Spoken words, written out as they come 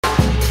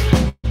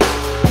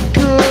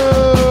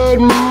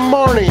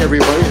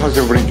everybody. How's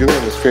everybody doing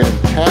on this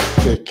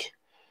fantastic,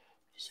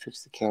 just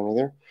fix the camera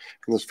there,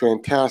 on this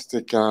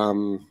fantastic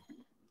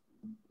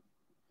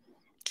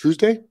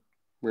Tuesday?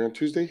 We're on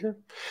Tuesday here?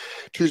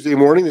 Tuesday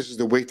morning. This is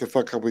the Wake the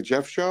Fuck Up with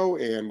Jeff show,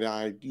 and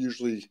I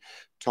usually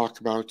talk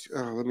about,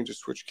 let me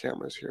just switch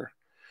cameras here.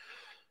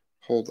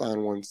 Hold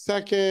on one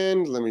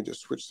second. Let me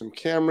just switch some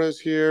cameras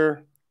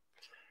here.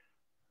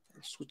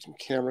 Switch some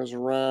cameras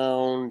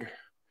around.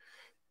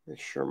 Make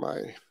sure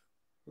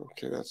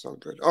okay, that's all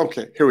good.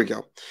 Okay, here we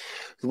go.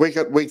 Wake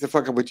the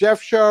Fuck Up with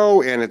Jeff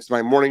show, and it's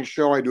my morning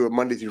show. I do it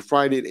Monday through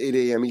Friday at 8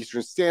 a.m.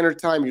 Eastern Standard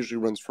Time. Usually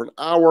runs for an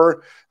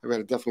hour. I've got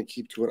to definitely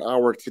keep to an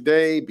hour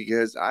today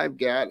because I've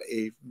got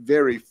a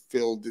very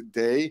filled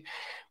day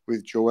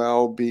with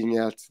Joelle being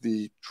at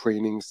the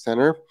training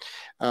center.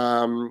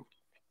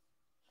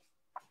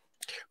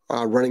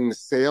 Running the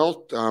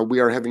sale. We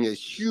are having a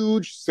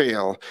huge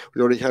sale.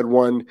 We already had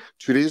one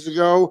 2 days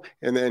ago,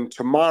 and then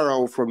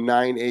tomorrow from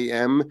 9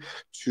 a.m.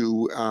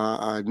 to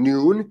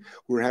noon,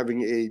 we're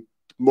having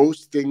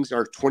most things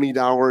are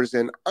 $20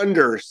 and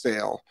under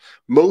sale.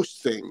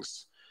 Most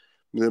things.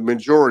 The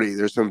majority,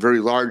 there's some very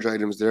large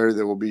items there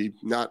that will be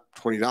not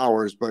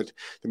 $20, but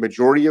the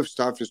majority of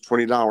stuff is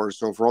 $20.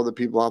 So for all the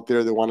people out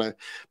there that want to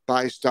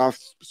buy stuff,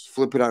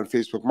 flip it on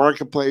Facebook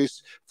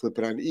Marketplace, flip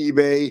it on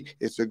eBay.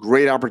 It's a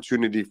great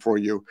opportunity for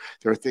you.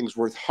 There are things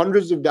worth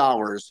hundreds of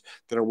dollars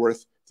that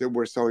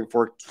we're selling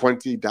for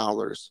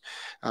 $20.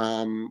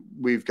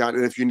 We've got,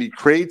 and if you need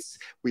crates,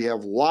 we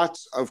have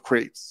lots of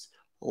crates.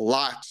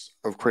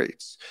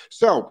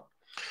 So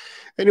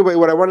anyway,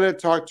 what I wanted to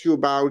talk to you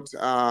about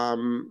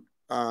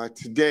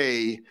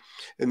today,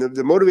 and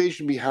the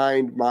motivation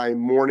behind my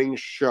morning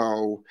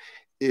show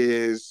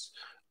is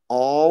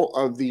all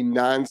of the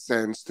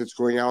nonsense that's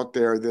going out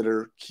there that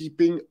are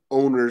keeping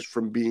owners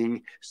from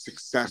being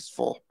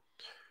successful.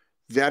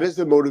 That is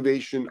the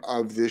motivation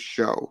of this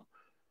show.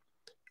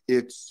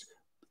 It's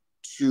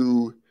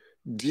to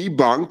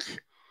debunk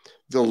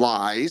the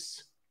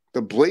lies,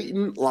 the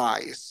blatant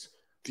lies,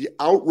 the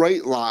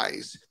outright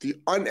lies, the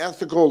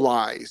unethical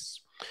lies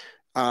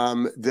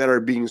that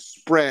are being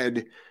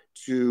spread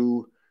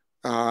to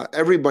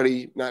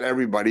everybody, not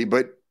everybody,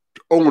 but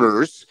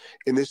owners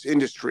in this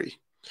industry.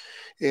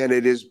 And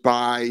it is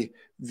by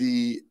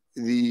the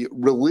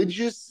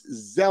religious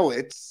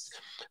zealots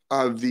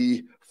of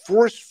the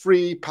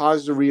force-free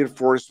positive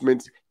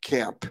reinforcement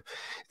camp.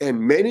 And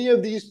many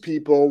of these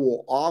people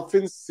will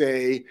often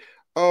say,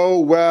 oh,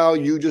 well,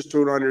 you just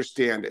don't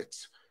understand it.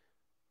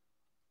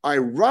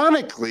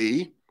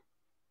 Ironically,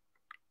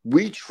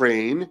 we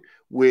train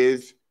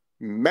with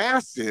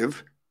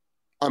massive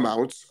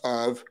amounts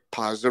of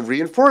positive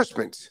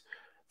reinforcement.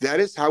 That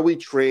is how we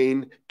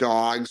train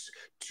dogs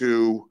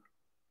to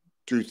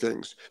do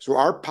things. So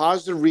our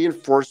positive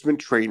reinforcement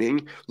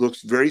training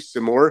looks very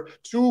similar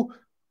to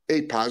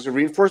a positive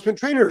reinforcement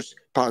trainer's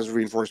positive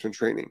reinforcement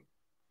training.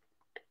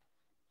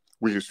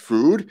 We use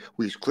food,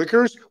 we use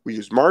clickers, we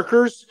use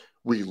markers,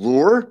 we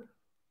lure.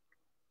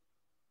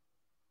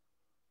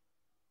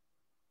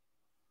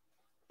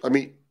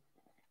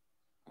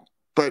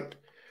 But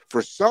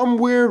for some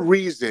weird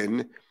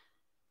reason,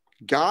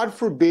 God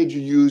forbid you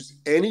use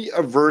any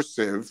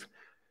aversive,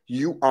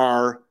 you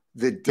are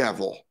the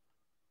devil.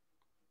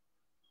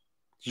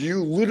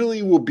 You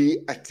literally will be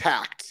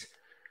attacked,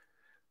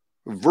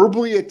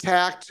 verbally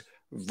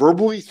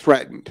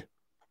threatened.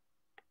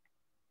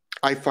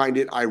 I find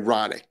it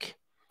ironic.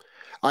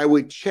 I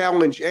would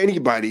challenge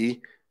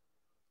anybody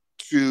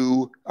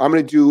I'm going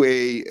to do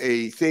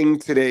a thing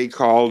today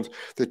called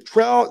the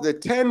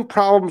 10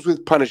 problems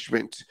with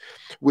punishment,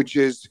 which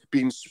is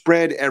being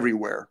spread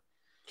everywhere,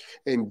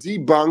 and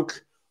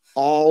debunk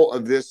all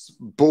of this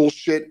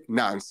bullshit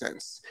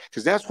nonsense,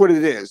 because that's what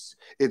it is.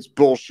 It's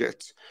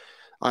bullshit.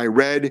 I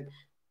read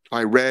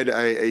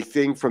a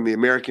thing from the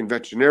American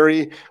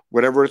Veterinary,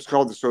 whatever it's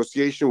called, the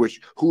association,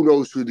 which who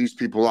knows who these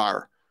people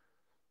are?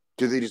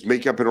 Do they just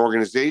make up an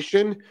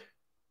organization?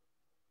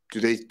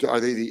 Are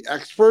they the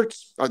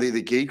experts? Are they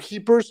the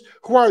gatekeepers?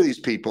 Who are these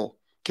people?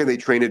 Can they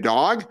train a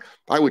dog?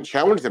 I would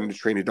challenge them to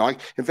train a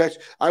dog. In fact,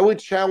 I would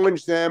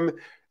challenge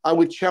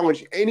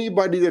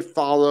anybody that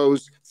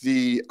follows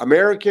the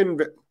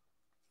American.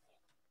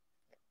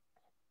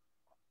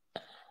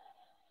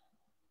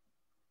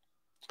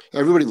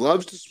 Everybody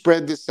loves to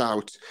spread this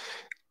out.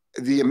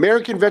 The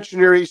American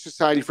Veterinary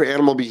Society for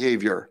Animal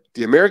Behavior.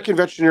 The American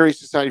Veterinary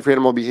Society for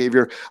Animal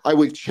Behavior. I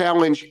would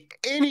challenge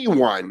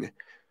anyone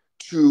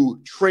to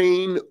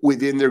train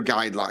within their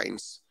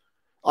guidelines.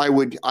 I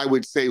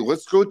would say,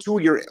 let's go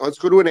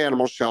to an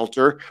animal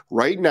shelter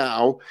right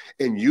now,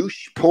 and you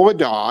pull a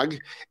dog,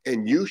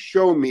 and you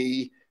show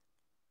me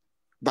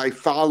by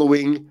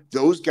following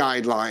those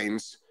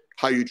guidelines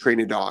how you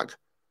train a dog.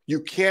 You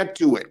can't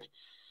do it.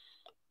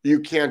 You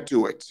can't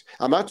do it.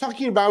 I'm not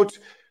talking about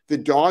the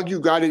dog you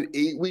got at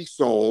 8 weeks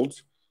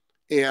old,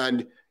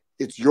 and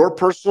it's your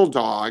personal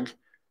dog,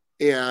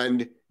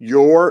 and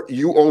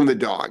you own the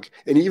dog.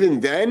 And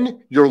even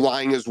then, you're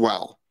lying as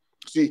well.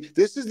 See,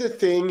 this is the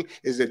thing,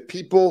 is that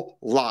people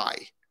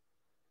lie.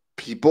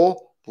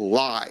 People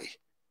lie.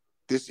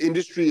 This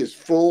industry is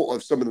full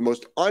of some of the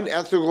most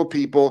unethical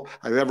people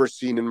I've ever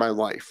seen in my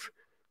life.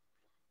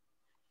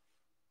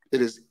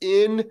 It is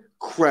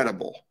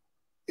incredible.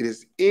 It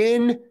is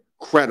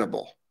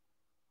incredible.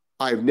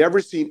 I've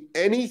never seen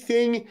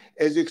anything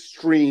as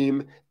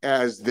extreme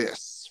as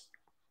this.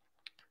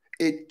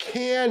 It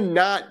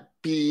cannot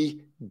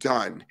be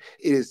done.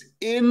 It is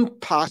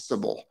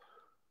impossible.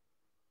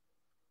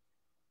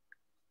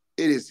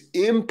 It is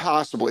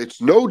impossible.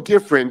 It's no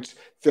different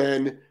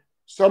than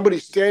somebody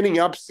standing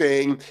up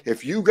saying,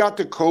 if you got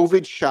the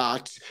COVID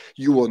shot,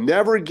 you will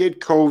never get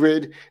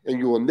COVID and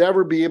you will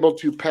never be able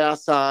to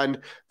pass on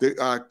the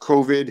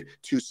COVID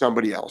to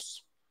somebody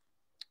else.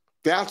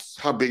 That's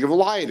how big of a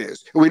lie it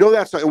is. And we know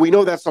that's a lie. We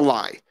know that's a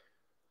lie.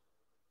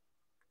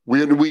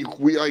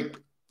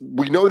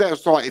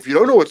 If you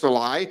don't know it's a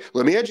lie,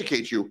 let me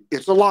educate you.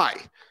 It's a lie.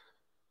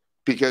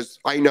 Because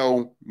I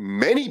know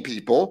many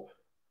people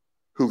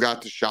who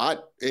got the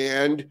shot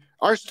and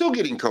are still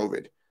getting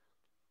COVID.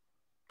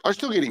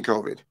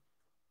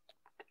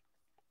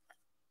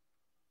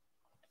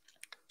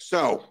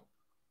 So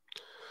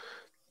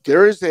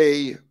there is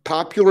a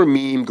popular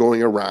meme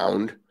going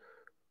around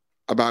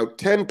about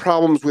 10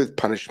 problems with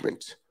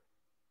punishment.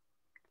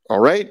 All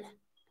right?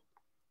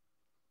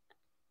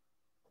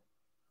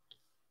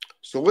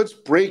 So let's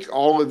break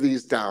all of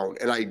these down.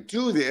 And I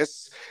do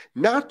this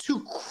not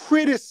to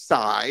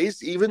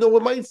criticize, even though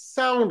it might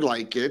sound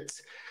like it,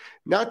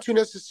 not to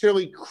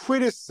necessarily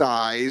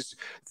criticize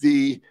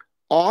the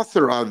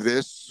author of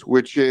this,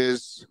 which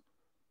is,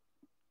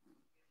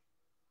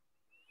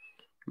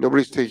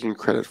 nobody's taking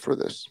credit for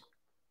this.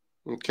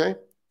 Okay?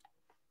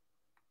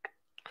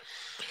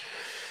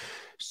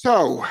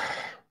 So,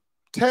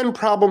 10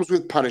 problems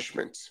with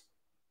punishment.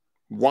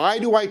 Why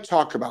do I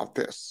talk about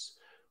this?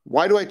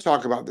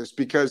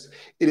 Because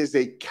it is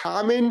a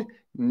common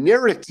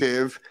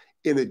narrative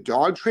in the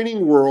dog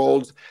training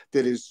world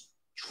that is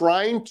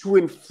trying to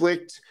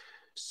inflict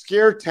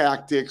scare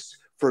tactics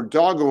for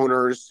dog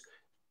owners,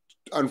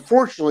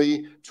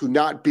 unfortunately, to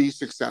not be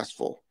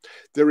successful.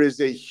 There is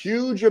a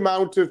huge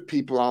amount of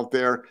people out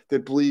there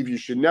that believe you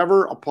should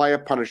never apply a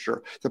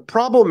punisher. The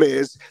problem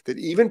is that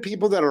even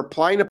people that are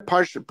applying a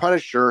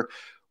punisher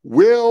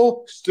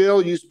will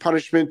still use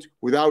punishment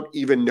without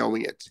even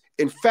knowing it.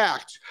 In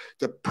fact,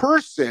 the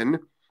person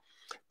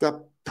that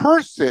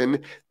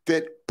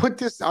put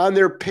this on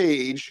their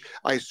page,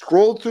 I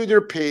scrolled through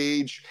their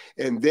page,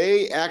 and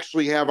they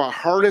actually have a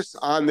harness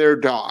on their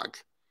dog,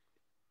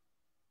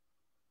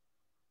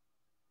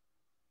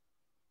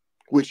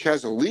 which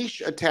has a leash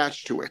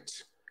attached to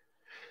it.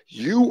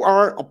 You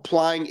are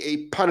applying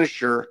a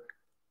punisher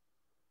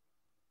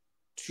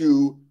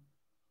to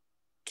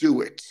do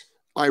it.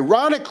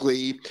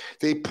 Ironically,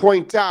 they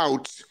point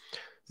out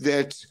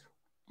that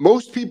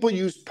most people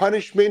use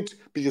punishment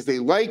because they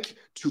like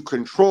to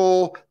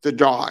control the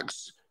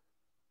dogs.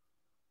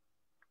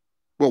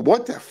 Well,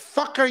 what the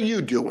fuck are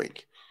you doing?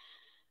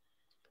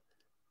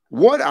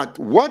 What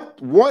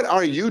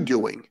are you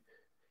doing?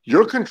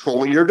 You're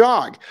controlling your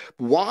dog.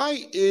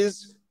 Why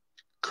is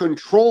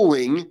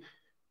controlling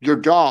your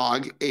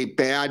dog a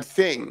bad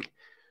thing?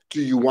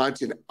 Do you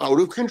want an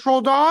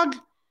out-of-control dog?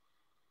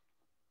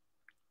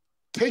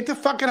 Take the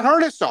fucking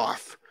harness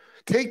off.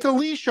 Take the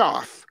leash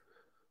off.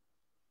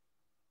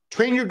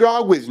 Train your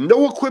dog with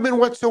no equipment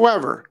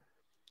whatsoever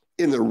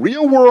in the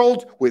real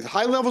world with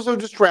high levels of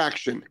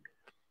distraction.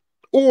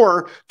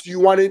 Or do you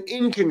want an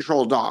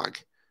in-control dog?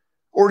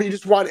 Or do you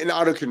just want an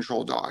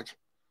out-of-control dog?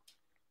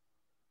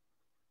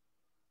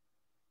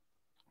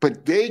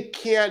 But they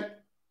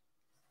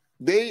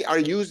are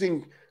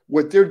using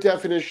what their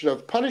definition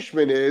of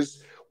punishment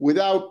is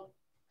without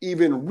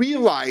even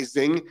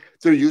realizing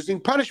they're using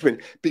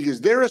punishment,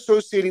 because they're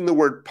associating the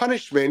word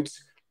punishment,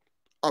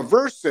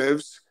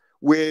 aversives,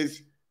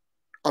 with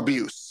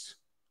abuse.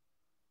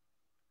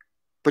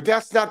 But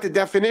that's not the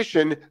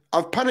definition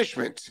of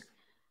punishment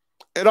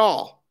at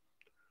all.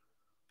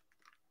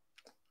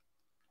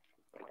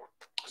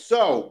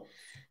 So,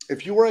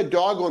 if you are a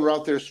dog owner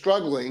out there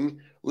struggling,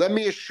 let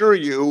me assure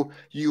you,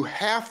 you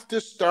have to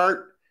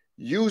start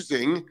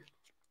using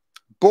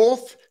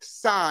both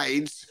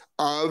sides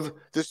of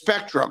the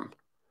spectrum,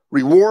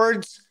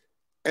 rewards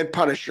and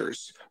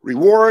punishers,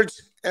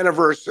 rewards and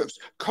aversives.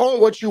 Call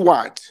it what you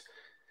want,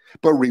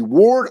 but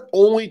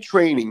reward-only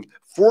training,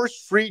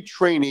 force-free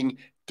training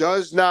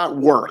does not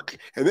work.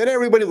 And then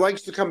everybody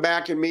likes to come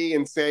back at me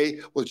and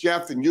say, well,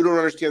 Jeff, then you don't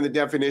understand the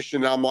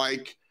definition. And I'm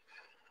like,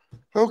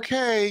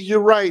 okay, you're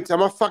right.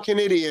 I'm a fucking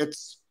idiot.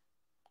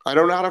 I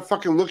don't know how to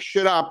fucking look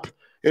shit up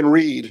and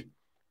read.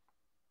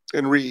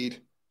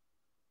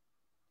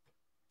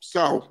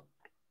 So,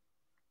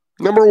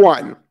 number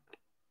one,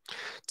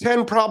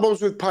 10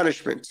 problems with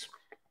punishment.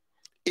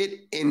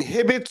 It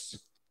inhibits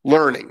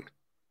learning.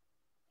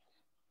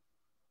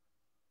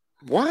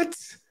 What?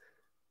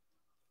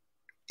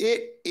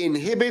 It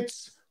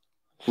inhibits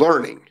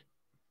learning.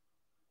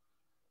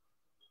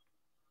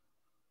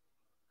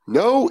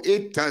 No,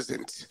 it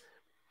doesn't.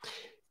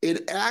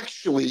 It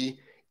actually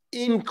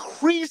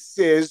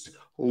increases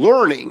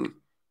learning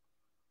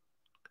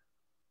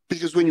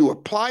Because when you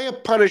apply a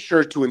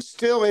punisher to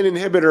instill an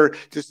inhibitor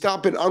to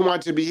stop an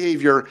unwanted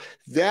behavior,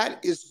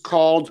 that is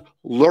called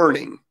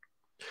learning.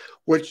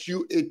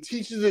 It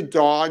teaches the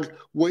dog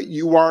what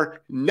you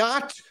are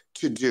not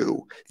to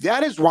do.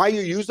 That is why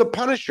you use a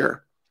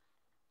punisher.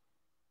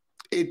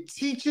 It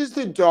teaches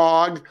the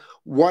dog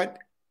what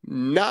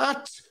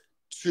not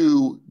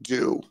to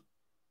do.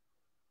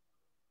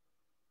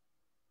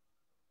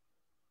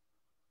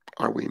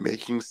 Are we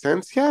making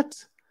sense yet?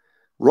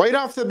 Right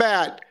off the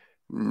bat,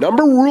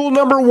 rule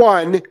number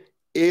one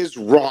is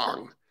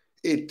wrong.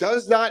 It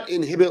does not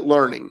inhibit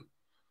learning.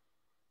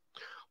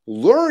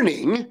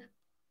 Learning,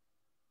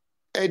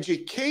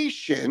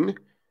 education,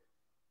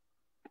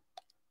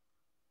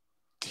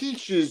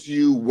 teaches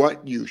you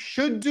what you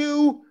should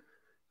do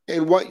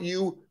and what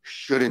you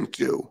shouldn't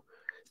do.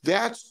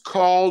 That's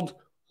called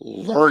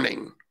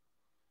learning.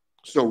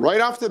 So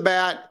right off the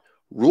bat,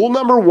 rule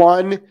number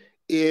one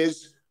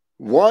is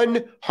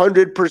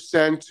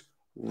 100%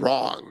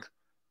 wrong.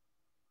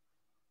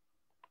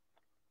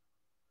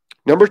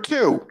 Number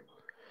two,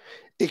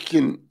 it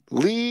can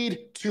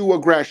lead to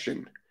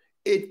aggression.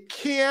 It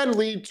can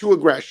lead to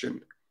aggression.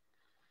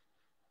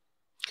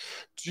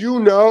 Do you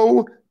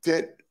know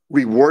that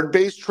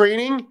reward-based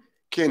training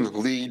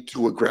can lead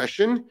to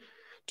aggression?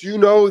 Do you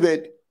know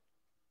that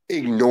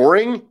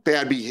ignoring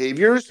bad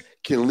behaviors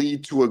can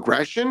lead to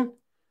aggression?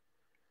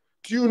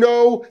 Do you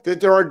know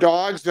that there are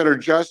dogs that are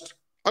just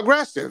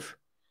aggressive?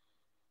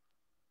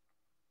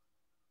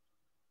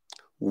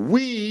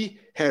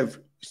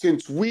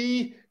 Since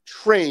we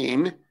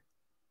train,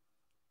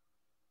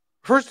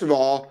 first of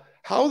all,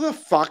 how the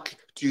fuck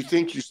do you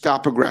think you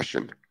stop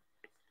aggression?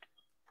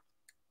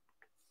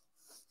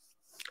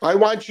 I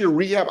want you to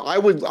rehab. I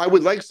would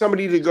like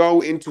somebody to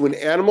go into an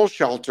animal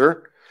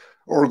shelter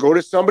or go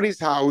to somebody's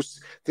house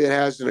that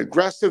has an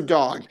aggressive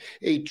dog,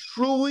 a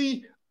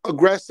truly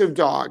aggressive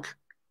dog,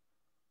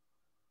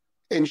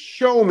 and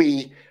show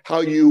me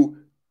how you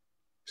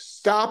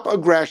stop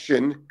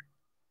aggression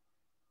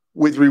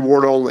with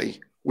reward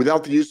only,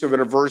 without the use of an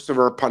aversive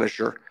or a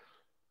punisher.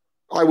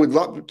 I would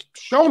love,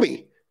 show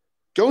me.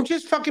 Don't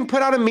just fucking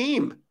put out a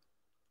meme.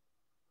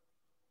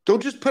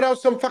 Don't just put out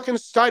some fucking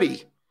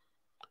study.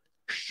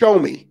 Show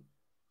me.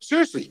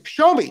 Seriously,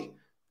 show me.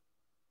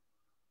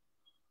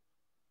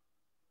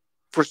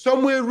 For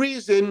some weird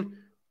reason,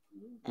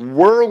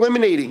 we're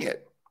eliminating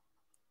it.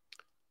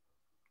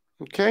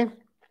 Okay?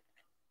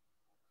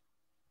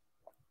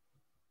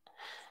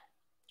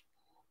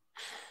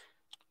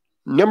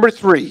 Number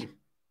three,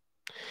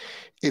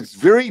 it's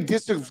very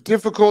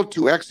difficult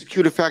to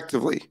execute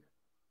effectively.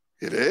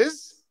 It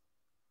is?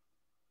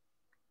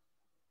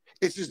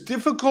 It's as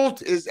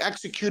difficult as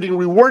executing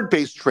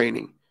reward-based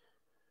training.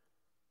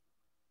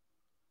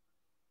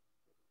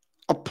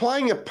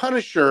 Applying a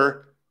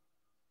punisher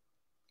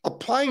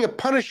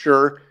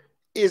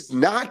is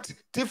not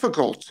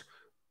difficult.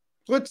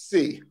 Let's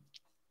see.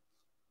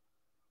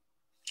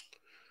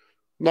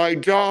 My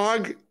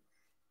dog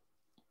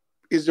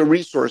is a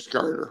resource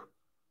guarder.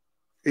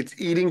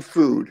 It's eating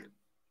food.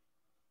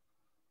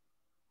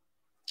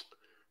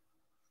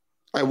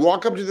 I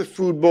walk up to the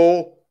food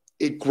bowl,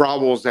 it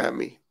growls at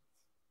me.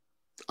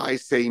 I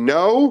say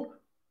no,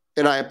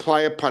 and I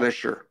apply a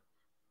punisher.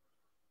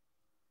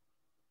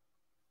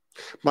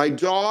 My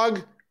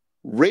dog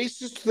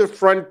races to the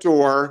front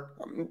door.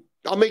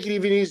 I'll make it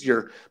even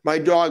easier. My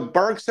dog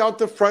barks out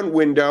the front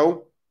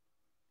window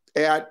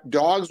at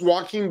dogs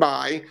walking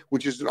by,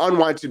 which is an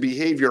unwanted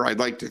behavior, I'd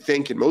like to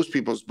think, in most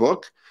people's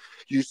book.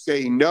 You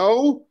say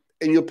no,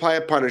 and you apply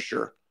a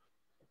punisher.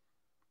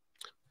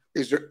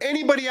 Is there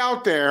anybody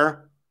out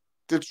there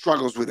that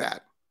struggles with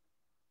that?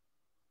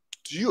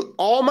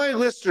 All my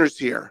listeners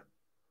here,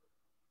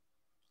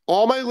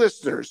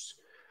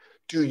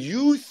 do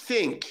you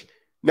think,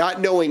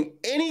 not knowing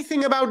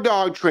anything about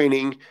dog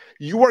training,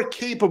 you are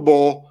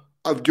capable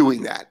of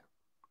doing that?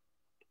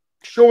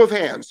 Show of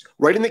hands,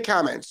 right in the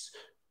comments.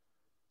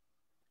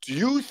 Do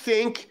you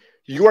think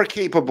you are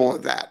capable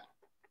of that?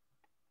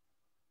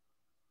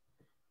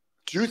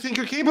 Do you think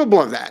you're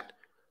capable of that?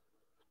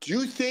 Do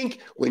you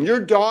think when your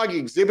dog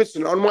exhibits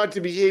an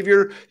unwanted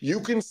behavior, you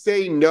can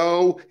say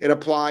no and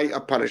apply a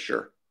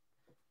punisher?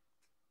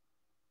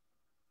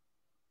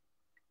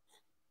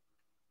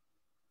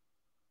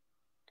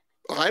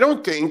 I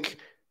don't think.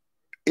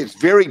 It's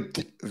very,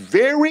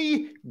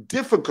 very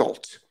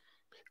difficult.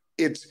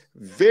 It's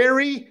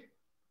very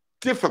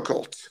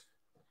difficult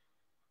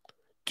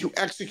to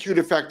execute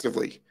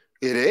effectively.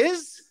 It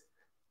is?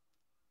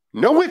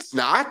 No, it's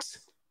not.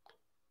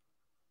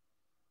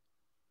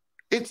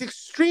 It's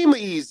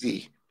extremely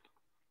easy.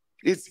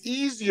 It's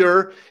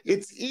easier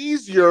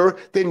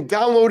than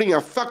downloading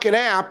a fucking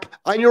app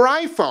on your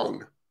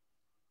iPhone.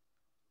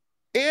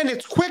 And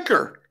it's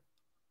quicker.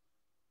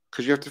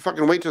 Because you have to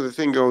fucking wait till the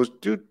thing goes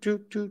do do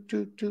do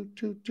do do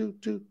do do do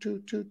do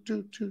do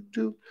do do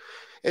do.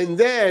 And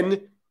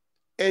then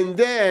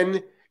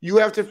you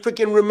have to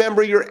freaking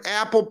remember your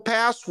Apple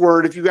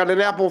password if you got an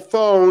Apple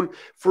phone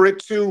for it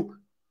to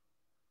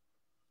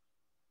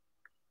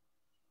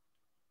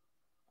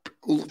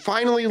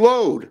finally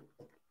load.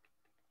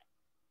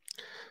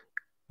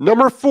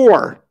 Number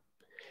 4,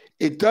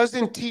 it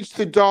doesn't teach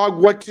the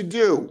dog what to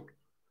do.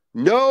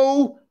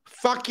 No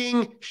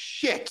fucking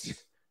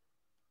shit.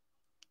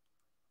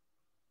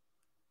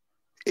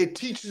 It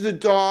teaches the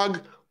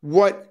dog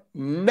what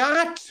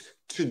not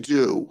to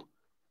do.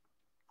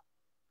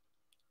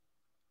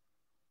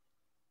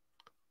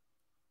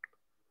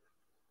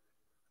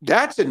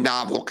 That's a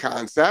novel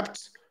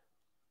concept.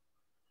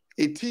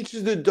 It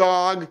teaches the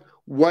dog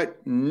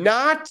what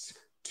not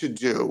to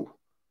do.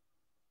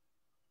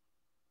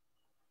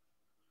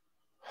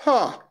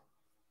 Huh.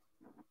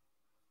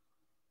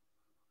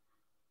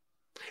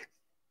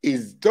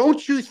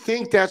 Don't you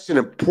think that's an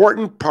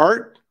important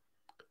part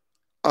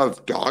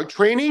of dog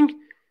training?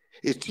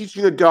 Is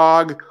teaching a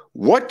dog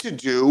what to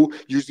do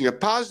using a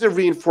positive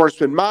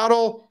reinforcement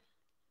model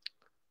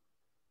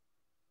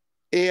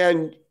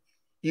and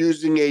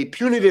using a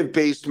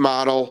punitive-based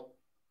model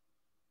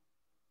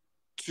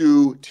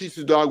to teach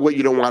the dog what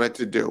you don't want it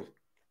to do.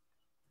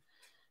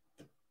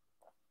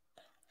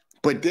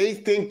 But they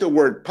think the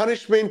word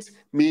punishment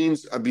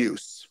means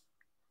abuse.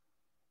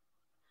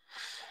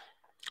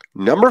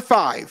 Number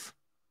 5,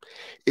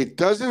 it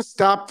doesn't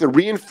stop the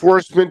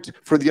reinforcement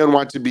for the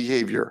unwanted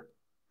behavior.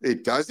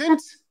 It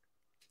doesn't?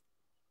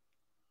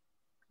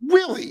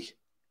 Really?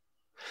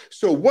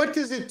 So what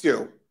does it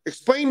do?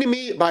 Explain to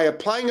me, by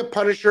applying a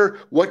punisher,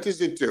 what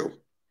does it do?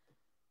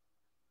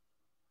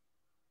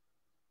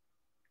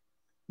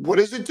 What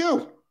does it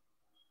do?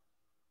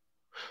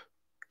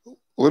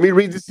 Let me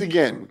read this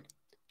again.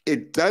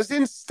 It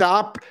doesn't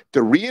stop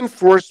the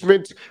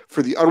reinforcement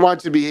for the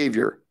unwanted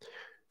behavior.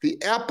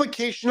 The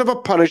application of a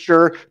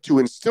punisher to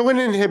instill an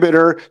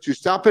inhibitor to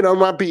stop an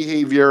unwanted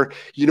behavior,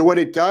 you know what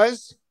it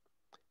does?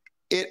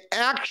 It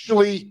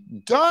actually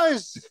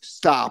does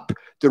stop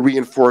the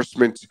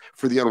reinforcement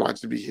for the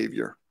unwanted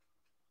behavior.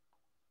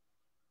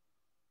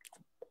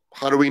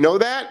 How do we know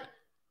that?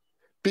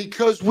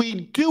 Because we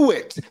do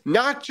it,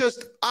 not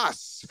just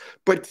us,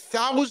 but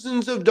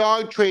thousands of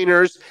dog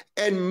trainers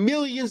and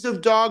millions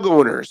of dog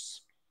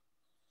owners.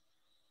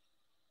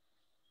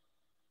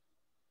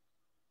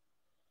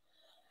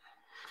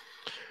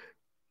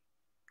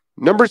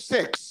 Number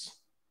 6,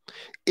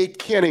 it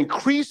can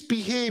increase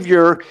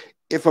behavior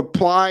if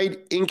applied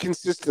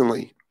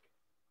inconsistently.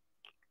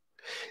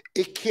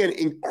 It can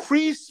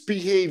increase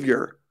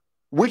behavior.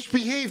 Which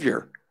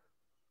behavior?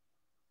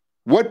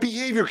 What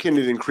behavior can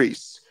it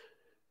increase?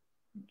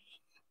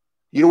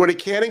 You know what it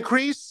can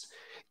increase?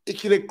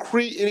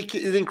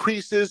 It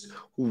increases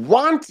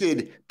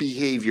wanted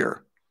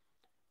behavior.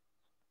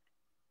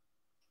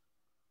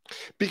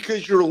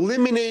 Because you're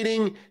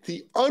eliminating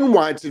the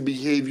unwanted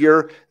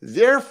behavior,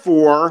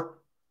 therefore,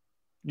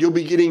 you'll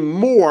be getting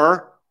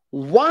more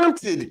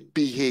wanted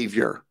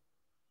behavior.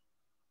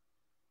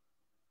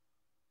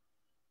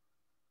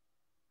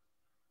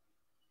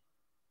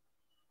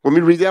 Let me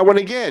read that one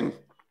again.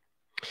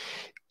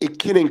 It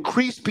can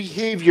increase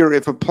behavior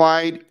if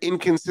applied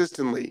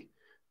inconsistently.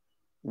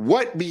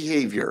 What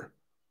behavior?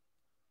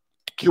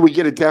 Can we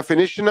get a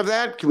definition of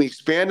that? Can we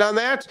expand on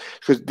that?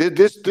 Because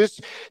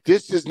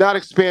this is not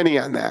expanding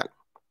on that.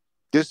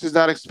 This is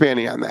not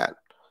expanding on that.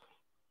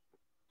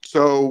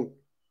 So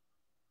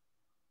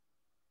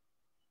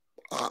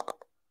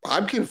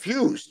I'm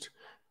confused.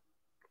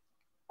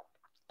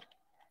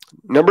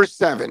 Number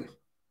 7.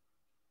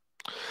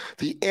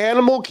 The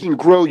animal can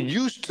grow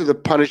used to the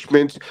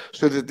punishment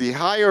so that the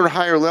higher and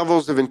higher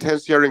levels of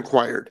intensity are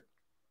required.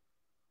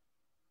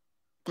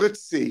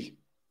 Let's see.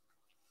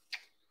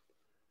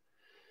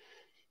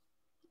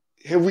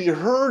 Have we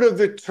heard of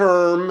the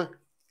term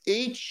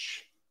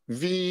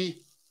HVT?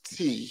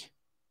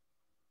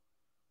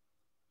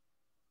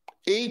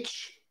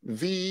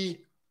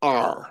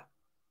 HVR.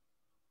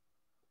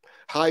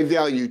 High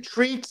value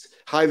treat,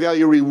 high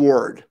value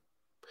reward.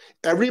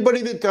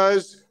 Everybody that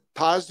does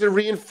positive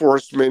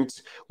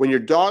reinforcement, when your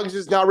dog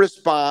does not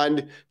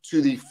respond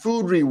to the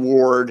food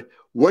reward,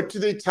 what do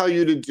they tell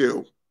you to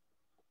do?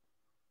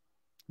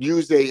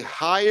 Use a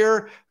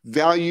higher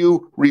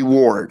value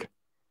reward.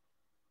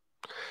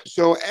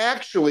 So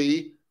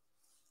actually,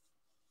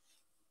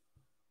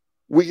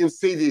 we can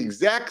say the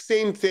exact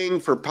same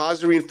thing for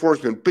positive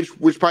reinforcement,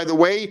 which by the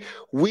way,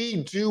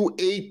 we do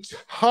a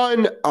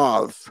ton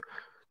of.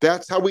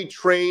 That's how we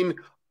train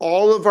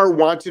all of our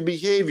wanted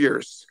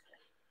behaviors.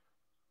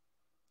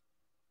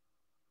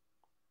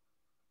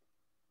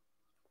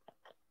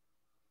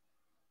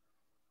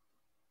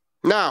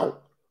 Now,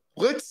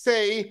 let's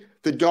say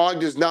the dog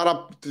does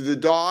not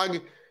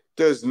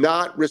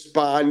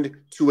respond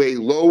to a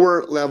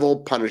lower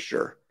level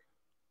punisher.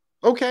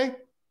 Okay,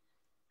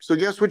 so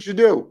guess what you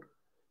do?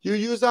 You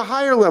use a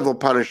higher level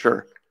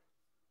punisher.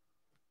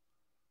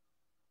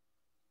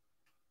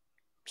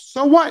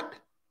 So what?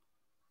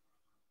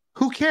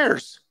 Who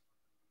cares?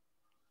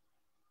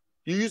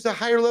 You use a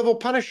higher level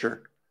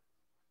punisher.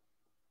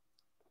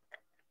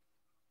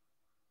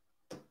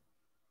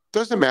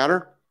 Doesn't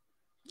matter.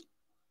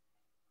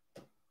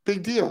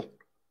 Big deal.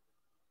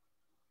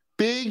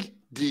 Big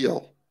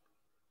deal.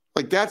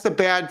 Like, that's a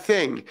bad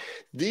thing.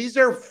 These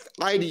are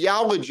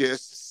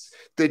ideologists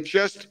that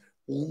just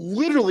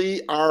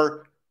literally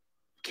are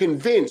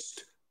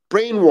convinced,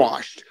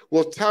 brainwashed,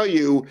 will tell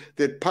you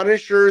that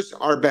punishers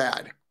are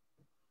bad.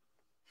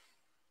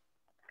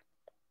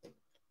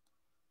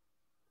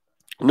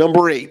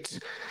 Number 8,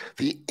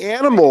 the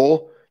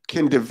animal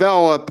can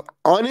develop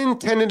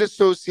unintended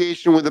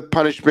association with a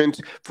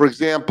punishment. For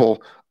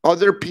example,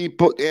 other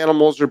people,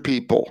 animals, or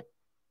people.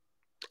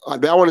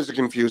 That one is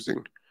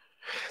confusing.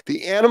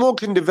 The animal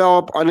can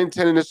develop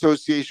unintended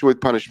association with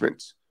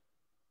punishments.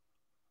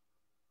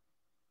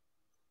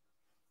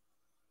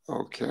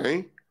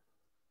 Okay.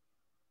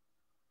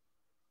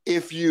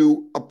 If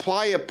you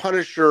apply a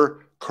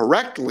punisher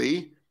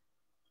correctly,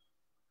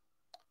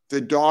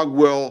 the dog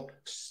will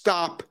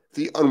stop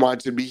the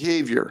unwanted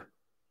behavior.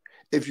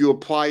 If you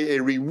apply a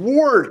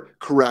reward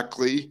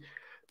correctly,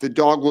 the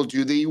dog will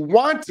do the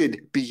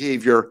wanted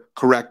behavior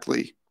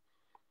correctly.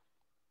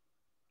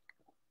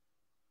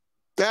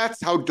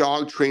 That's how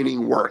dog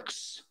training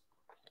works.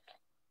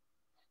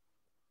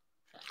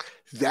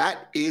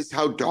 That is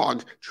how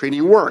dog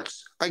training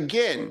works.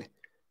 Again,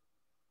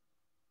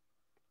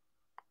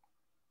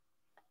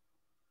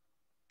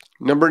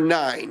 number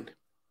 9,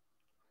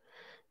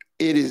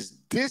 it is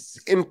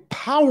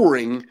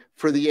disempowering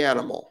for the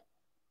animal.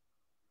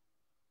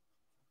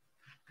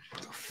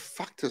 What the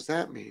fuck does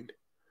that mean?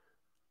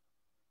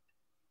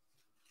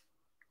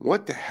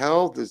 What the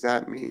hell does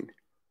that mean?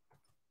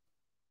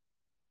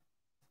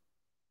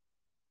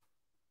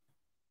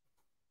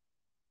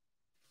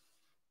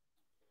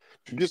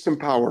 To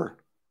disempower.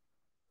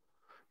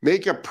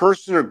 Make a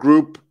person or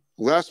group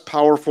less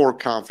powerful or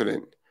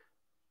confident.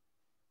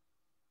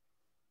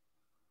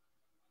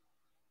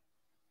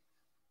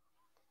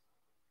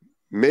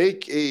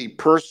 Make a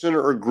person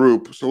or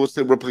group, so let's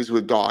say replace it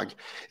with dog.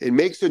 It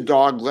makes a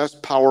dog less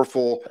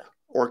powerful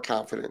or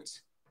confident.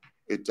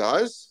 It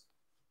does?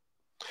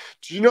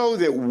 Do you know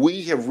that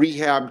we have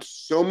rehabbed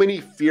so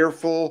many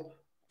fearful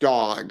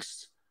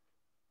dogs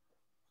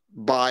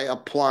by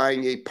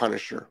applying a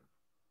punisher?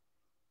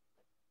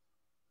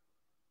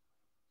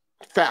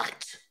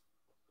 Fact.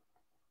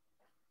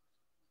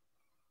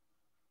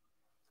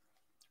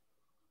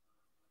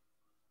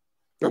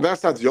 Now,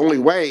 that's not the only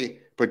way,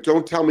 but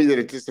don't tell me that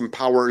it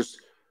disempowers.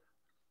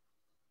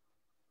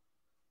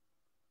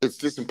 It's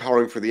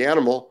disempowering for the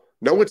animal.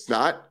 No, it's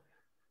not.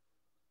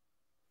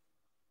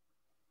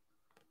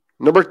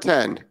 Number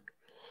 10,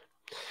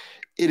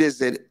 it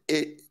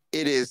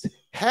is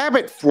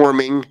habit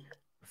forming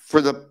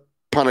for the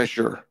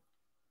punisher.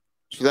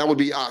 So that would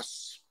be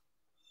us.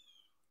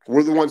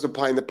 We're the ones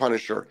applying the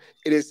punisher.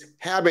 It is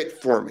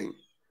habit forming.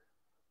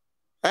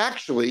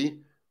 Actually,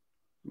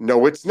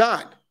 no, it's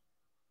not.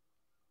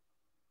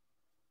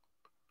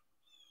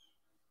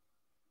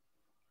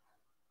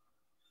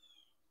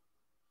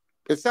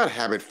 It's not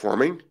habit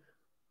forming.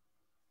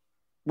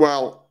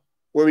 Well,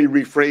 let me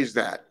rephrase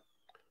that.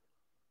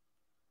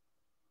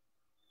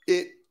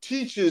 It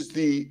teaches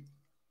the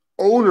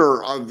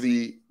owner of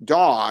the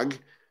dog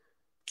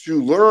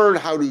to learn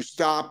how to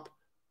stop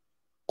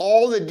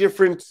all the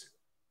different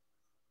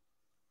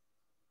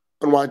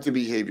unwanted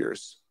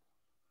behaviors.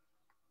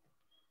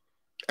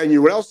 And you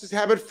know what else is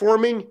habit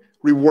forming?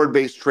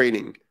 Reward-based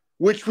training,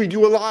 which we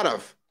do a lot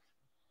of.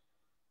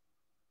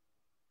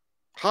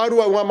 How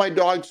do I want my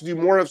dog to do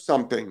more of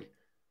something?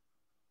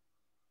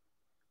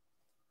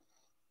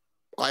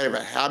 I have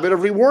a habit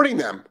of rewarding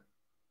them.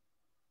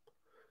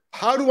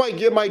 How do I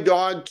get my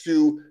dog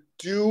to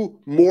do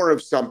more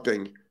of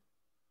something?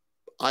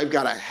 I've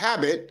got a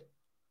habit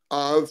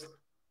of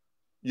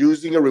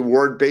using a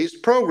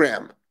reward-based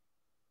program.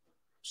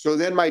 So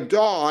then my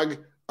dog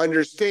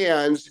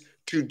understands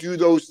to do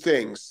those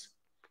things.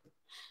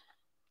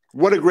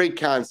 What a great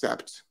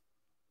concept.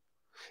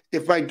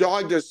 If my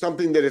dog does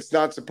something that it's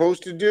not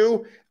supposed to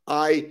do,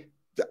 it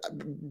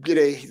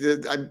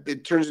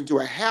turns into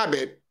a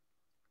habit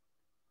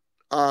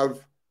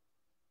of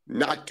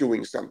not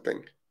doing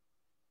something.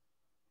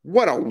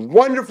 What a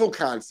wonderful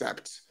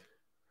concept.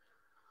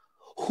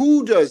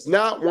 Who does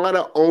not want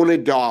to own a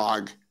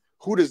dog?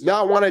 Who does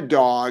not want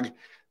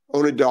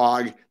own a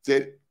dog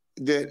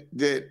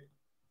that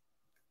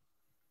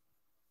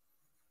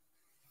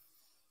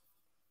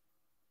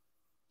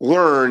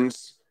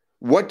learns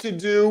what to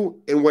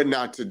do and what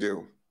not to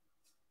do?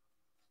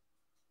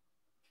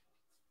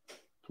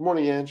 Good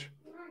morning, Ange.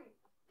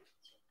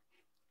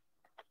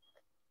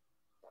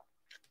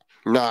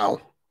 Now,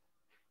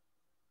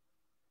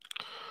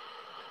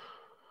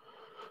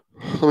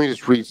 let me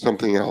just read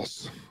something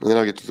else, and then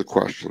I'll get to the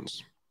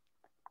questions.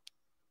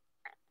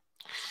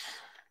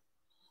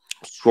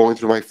 Scrolling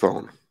through my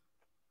phone.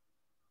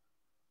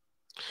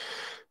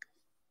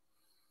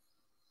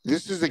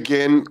 This is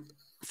again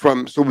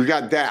so we've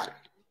got that.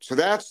 So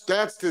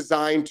that's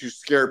designed to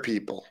scare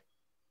people.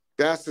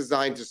 That's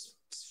designed to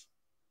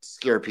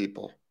scare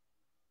people.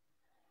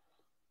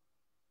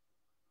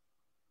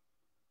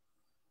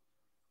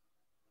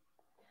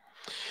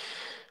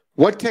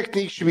 What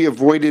techniques should be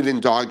avoided in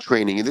dog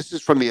training? And this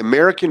is from the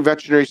American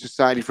Veterinary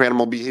Society for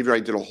Animal Behavior. I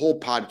did a whole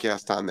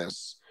podcast on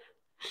this.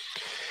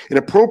 An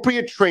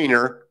appropriate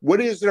trainer.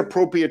 What is an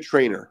appropriate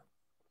trainer?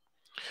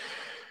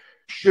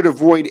 should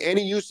avoid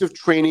any use of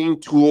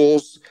training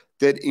tools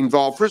that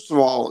involve, first of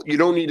all, you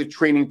don't need a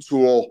training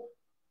tool.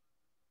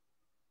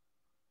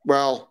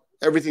 Well,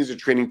 everything's a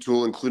training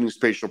tool, including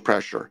spatial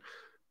pressure,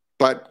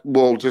 but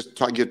we'll just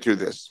get through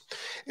this.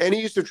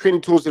 Any use of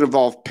training tools that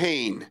involve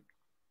pain,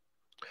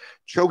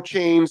 choke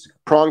chains,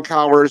 prong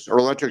collars, or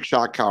electric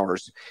shock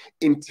collars.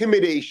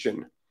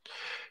 Intimidation.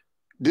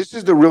 This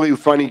is the really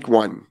funny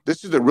one.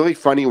 This is the really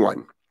funny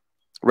one.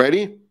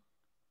 Ready?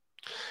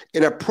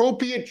 An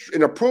appropriate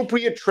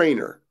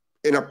trainer.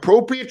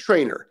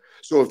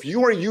 So if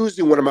you are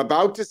using what I'm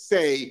about to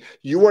say,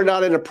 you are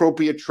not an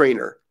appropriate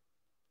trainer.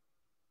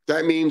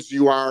 That means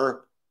you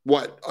are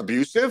what?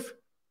 Abusive?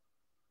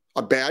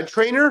 A bad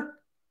trainer?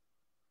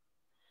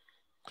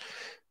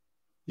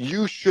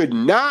 You should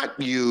not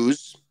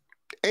use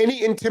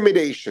any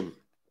intimidation.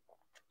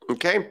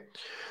 Okay?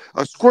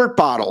 A squirt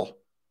bottle.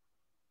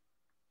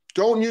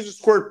 Don't use a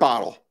squirt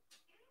bottle.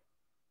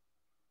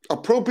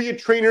 Appropriate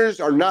trainers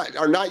are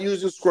not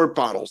using squirt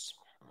bottles.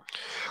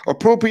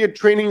 Appropriate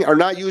training are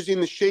not using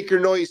the shaker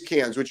noise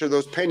cans, which are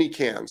those penny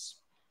cans.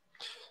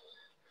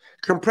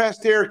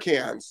 Compressed air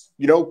cans.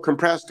 You know,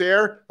 compressed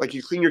air, like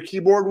you clean your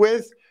keyboard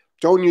with.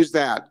 Don't use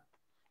that.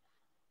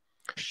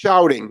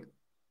 Shouting.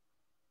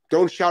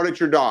 Don't shout at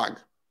your dog.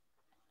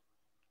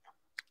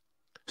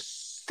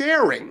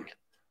 Staring.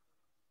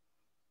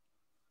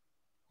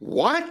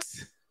 What?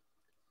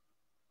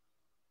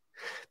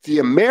 The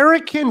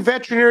American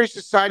Veterinary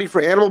Society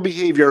for Animal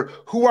Behavior,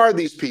 who are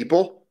these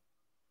people?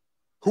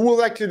 Who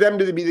elected them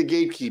to be the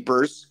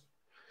gatekeepers?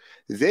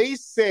 They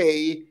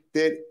say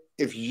that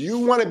if you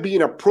want to be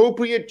an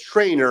appropriate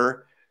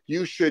trainer,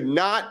 you should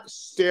not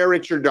stare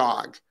at your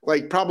dog,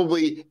 like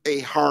probably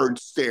a hard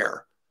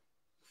stare.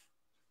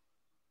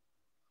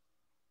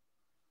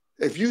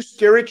 If you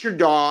stare at your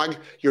dog,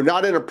 you're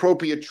not an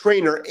appropriate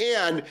trainer,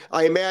 and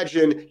I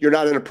imagine you're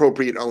not an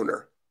appropriate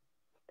owner.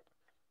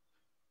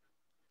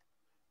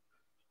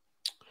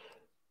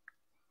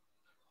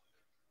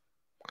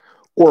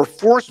 Or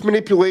force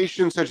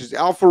manipulation such as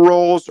alpha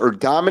rolls or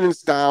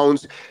dominance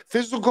downs,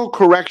 physical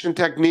correction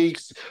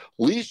techniques,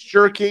 leash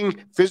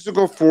jerking,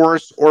 physical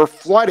force, or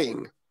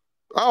flooding.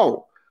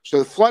 Oh,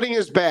 so flooding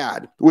is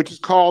bad, which is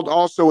called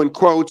also in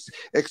quotes,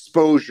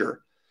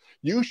 exposure.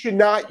 You should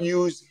not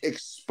use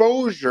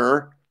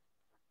exposure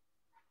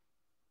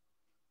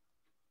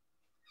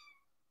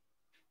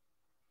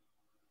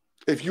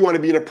if you want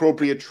to be an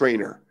appropriate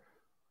trainer.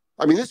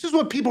 I mean, this is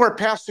what people are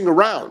passing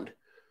around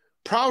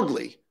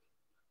proudly.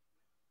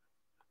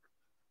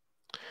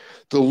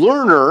 The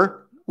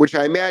learner, which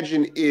I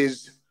imagine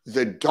is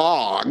the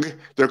dog,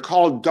 they're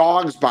called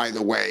dogs, by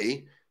the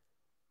way,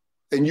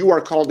 and you are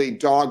called a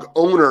dog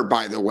owner,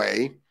 by the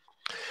way.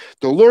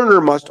 The learner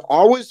must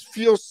always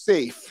feel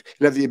safe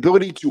and have the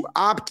ability to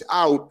opt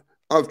out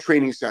of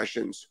training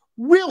sessions.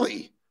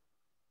 Really?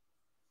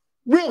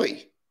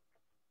 Really?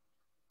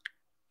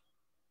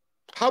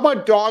 How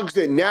about dogs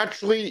that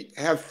naturally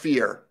have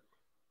fear?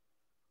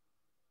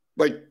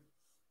 Like,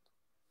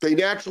 they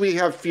naturally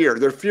have fear.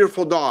 They're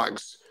fearful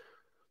dogs.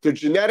 They're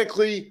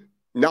genetically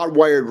not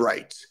wired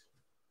right.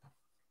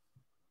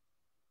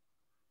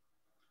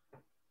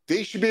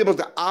 They should be able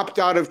to opt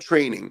out of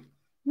training.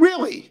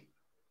 Really?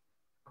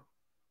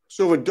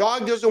 So if a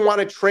dog doesn't want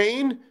to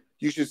train,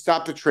 you should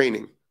stop the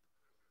training.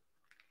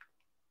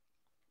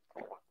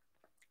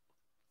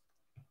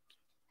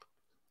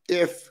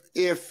 If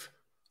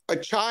a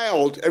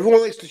child,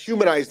 everyone likes to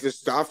humanize this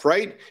stuff,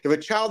 right? If a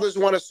child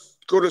doesn't want to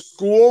go to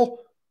school,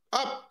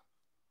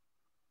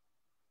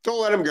 don't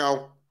let him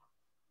go.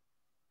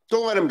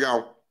 Don't let him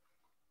go.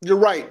 You're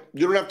right.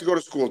 You don't have to go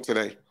to school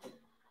today.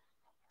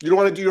 You don't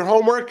want to do your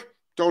homework?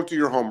 Don't do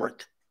your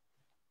homework.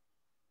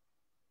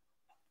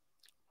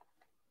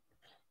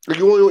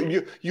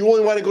 You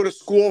only want to go to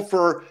school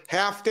for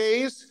half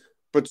days,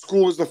 but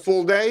school is the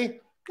full day?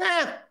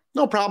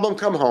 No problem.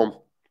 Come home.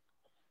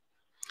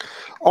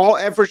 All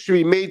efforts should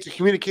be made to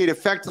communicate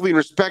effectively and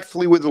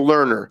respectfully with the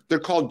learner. They're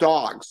called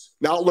dogs,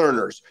 not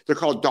learners. They're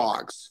called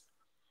dogs.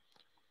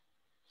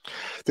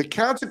 The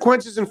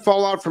consequences and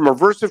fallout from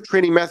aversive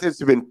training methods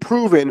have been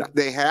proven.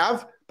 They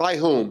have? By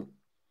whom?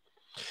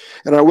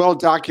 And are well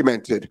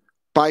documented.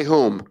 By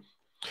whom?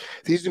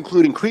 These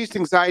include increased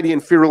anxiety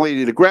and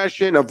fear-related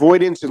aggression,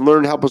 avoidance, and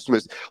learned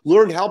helplessness.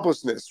 Learned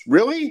helplessness.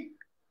 Really?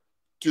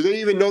 Do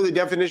they even know the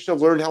definition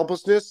of learned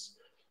helplessness?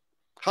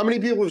 How many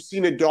people have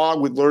seen a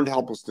dog with learned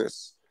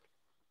helplessness?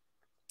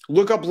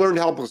 Look up learned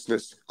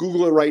helplessness.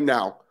 Google it right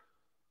now.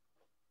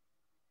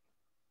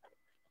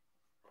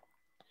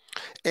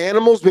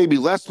 Animals may be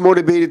less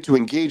motivated to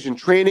engage in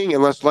training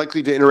and less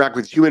likely to interact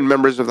with human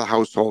members of the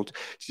household.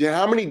 See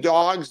how many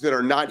dogs that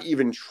are not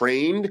even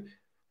trained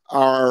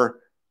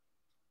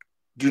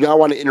do not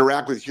want to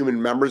interact with human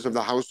members of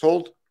the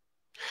household?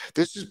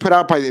 This is put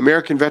out by the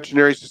American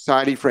Veterinary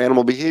Society for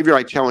Animal Behavior.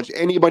 I challenge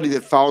anybody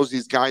that follows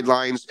these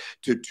guidelines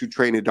to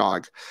train a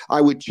dog.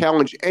 I would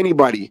challenge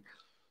anybody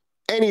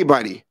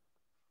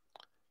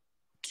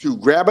to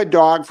grab a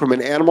dog from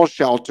an animal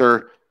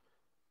shelter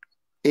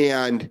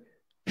and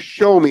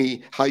show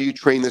me how you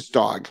train this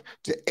dog.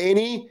 To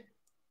any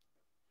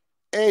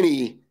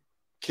any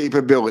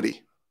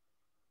capability,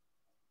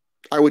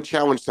 I would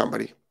challenge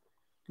somebody.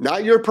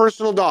 Not your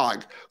personal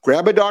dog.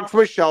 Grab a dog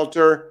from a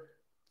shelter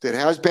that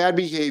has bad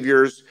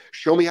behaviors.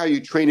 Show me how you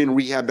train and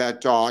rehab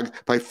that dog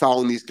by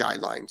following these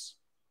guidelines.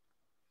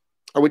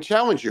 I would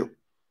challenge you.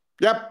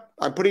 Yep,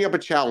 I'm putting up a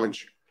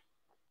challenge.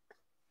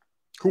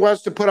 Who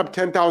wants to put up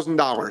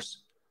 $10,000?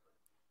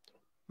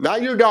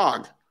 Not your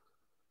dog.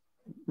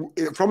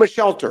 From a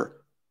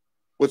shelter.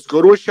 Let's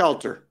go to a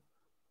shelter.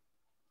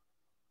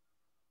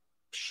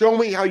 Show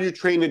me how you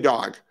train a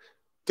dog.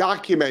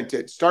 Document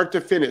it, start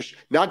to finish.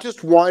 Not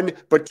just one,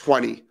 but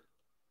 20.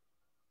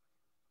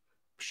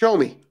 Show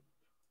me.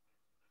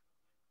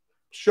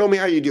 Show me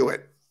how you do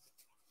it.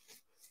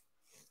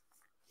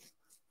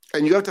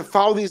 And you have to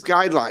follow these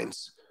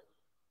guidelines.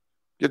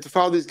 You have to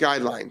follow these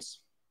guidelines.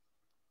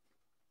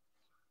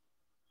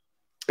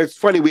 It's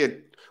funny,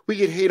 we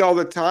get hate all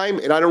the time,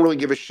 and I don't really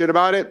give a shit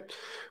about it.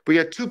 We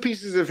got 2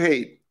 pieces of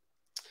hate.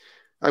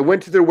 I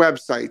went to their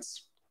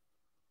websites.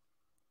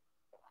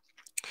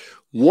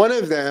 One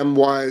of them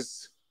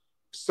was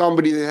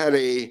somebody that had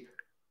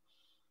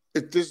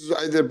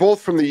they're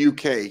both from the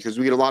UK, because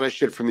we get a lot of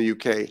shit from the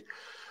UK.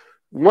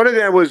 One of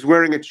them was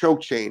wearing a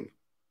choke chain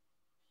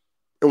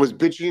and was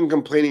bitching and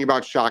complaining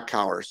about shock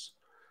collars.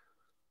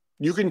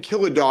 You can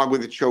kill a dog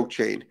with a choke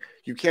chain.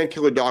 You can't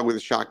kill a dog with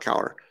a shock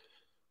collar.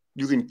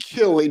 You can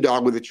kill a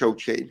dog with a choke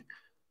chain.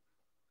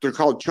 They're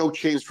called choke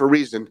chains for a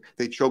reason.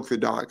 They choke the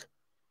dog.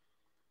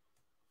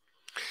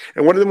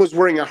 And one of them was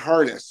wearing a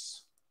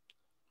harness,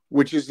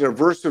 which is an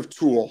aversive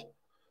tool.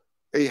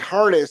 A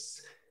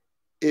harness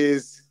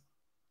is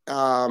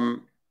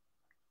an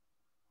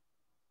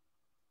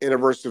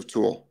aversive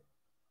tool.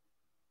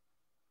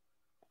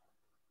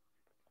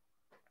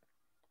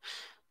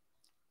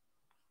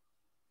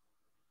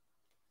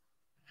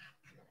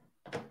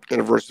 An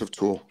aversive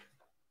tool.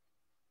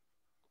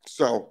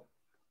 So,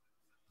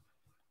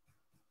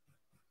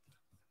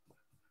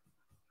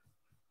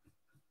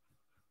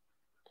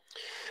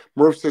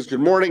 Murph says, good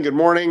morning, good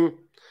morning.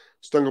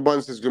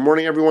 Snuggle says, good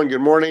morning, everyone,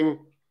 good morning.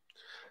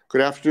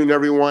 Good afternoon,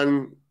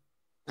 everyone.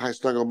 Hi,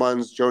 Snuggle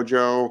Buns.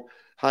 Jojo.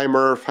 Hi,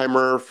 Murph. Hi,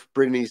 Murph.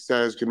 Brittany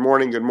says, good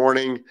morning, good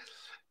morning.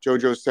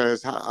 Jojo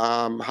says,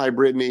 hi,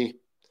 Brittany.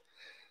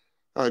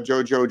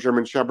 Jojo,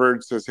 German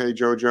Shepherd, says, hey,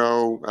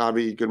 Jojo.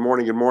 Avi, good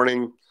morning, good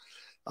morning.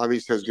 Avi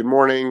says, good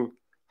morning.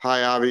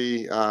 Hi,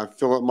 Avi.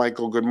 Philip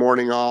Michael, good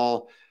morning,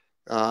 all.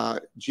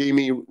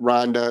 Jamie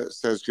Rhonda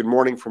says, good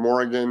morning from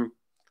Oregon.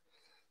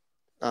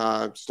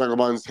 Snuggle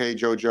Buns, hey,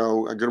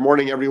 Jojo. Good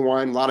morning,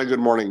 everyone. A lot of good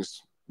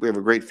mornings. We have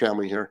a great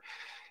family here.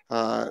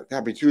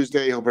 Happy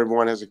Tuesday. Hope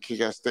everyone has a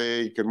kick-ass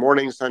day. Good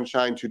morning,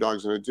 sunshine. 2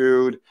 dogs and a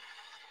dude.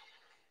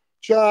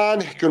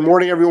 John, good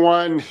morning,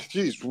 everyone.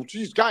 Geez,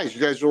 guys,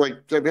 you guys are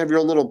like, have your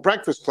own little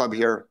breakfast club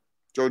here.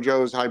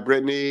 Jojo's, hi,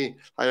 Brittany.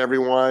 Hi,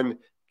 everyone.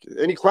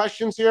 Any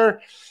questions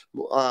here?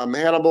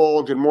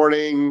 Hannibal, good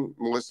morning.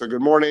 Melissa,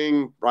 good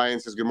morning. Brian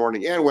says good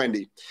morning. And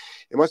Wendy.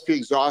 It must be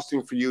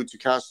exhausting for you to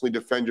constantly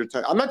defend your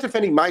type. I'm not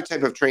defending my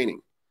type of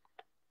training.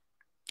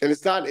 And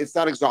it's not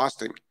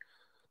exhausting.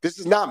 This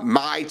is not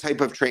my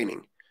type of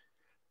training.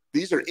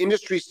 These are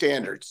industry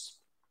standards.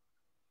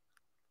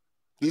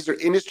 These are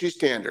industry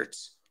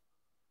standards.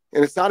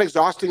 And it's not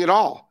exhausting at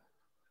all.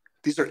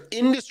 These are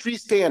industry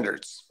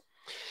standards.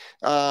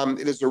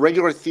 It is a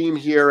regular theme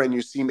here, and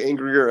you seem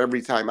angrier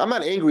every time. I'm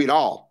not angry at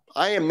all.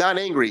 I am not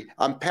angry.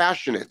 I'm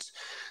passionate.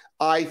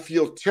 I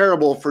feel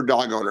terrible for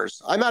dog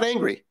owners. I'm not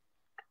angry.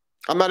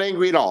 I'm not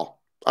angry at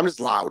all. I'm just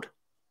loud.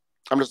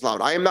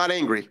 I am not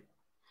angry.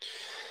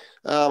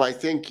 I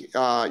think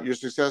your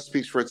success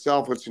speaks for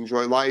itself. Let's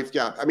enjoy life.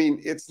 Yeah, I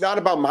mean, it's not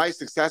about my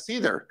success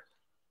either.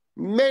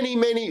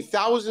 Many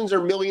thousands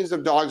or millions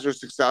of dogs are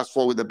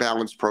successful with a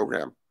balanced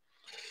program.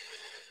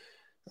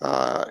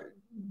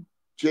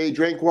 Jay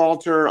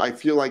Drinkwalter, I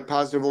feel like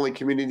positive only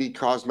community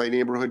caused my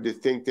neighborhood to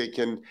think they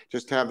can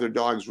just have their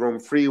dogs roam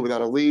free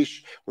without a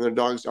leash when their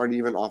dogs aren't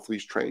even off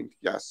leash trained.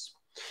 Yes.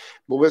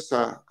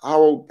 Melissa,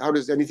 how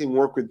does anything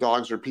work with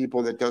dogs or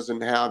people that doesn't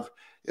have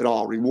it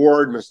all?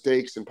 Reward,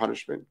 mistakes, and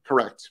punishment.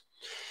 Correct.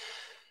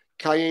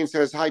 Cayenne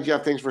says, hi,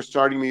 Jeff. Thanks for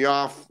starting me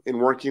off in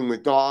working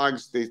with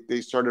dogs.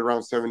 They started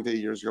around 7 to 8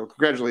 years ago.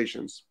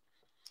 Congratulations.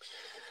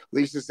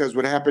 Lisa says,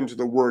 what happened to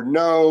the word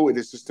no? It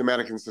is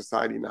systematic in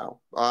society now.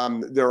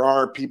 There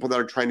are people that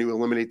are trying to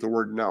eliminate the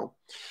word no.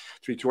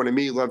 320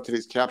 me, love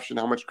today's caption.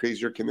 How much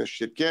crazier can this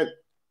shit get?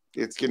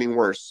 It's getting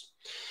worse.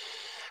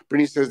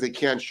 Brittany says they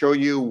can't show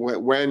you.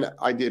 When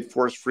I did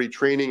force-free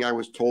training, I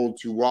was told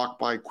to walk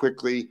by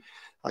quickly.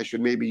 I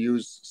should maybe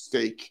use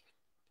stake.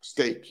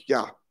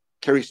 Yeah.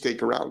 Carry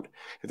stake around.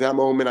 At that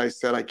moment, I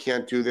said, I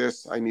can't do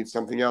this. I need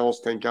something else.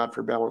 Thank God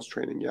for balance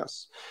training.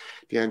 Yes.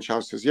 Dan Chow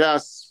says,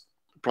 yes.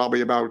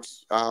 Probably about,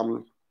 I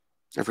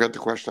forgot the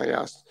question I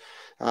asked.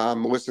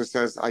 Melissa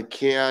says, I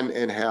can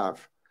and have.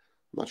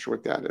 I'm not sure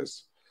what that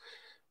is.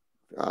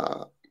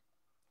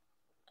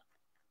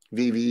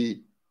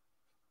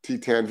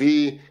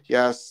 VVT10V,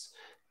 yes.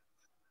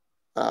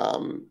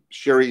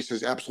 Sherry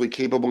says, absolutely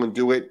capable and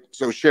do it.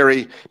 So,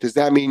 Sherry, does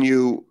that mean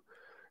you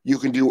You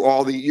can do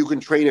all the, you can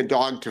train a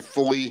dog to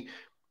fully,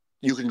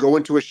 you can go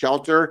into a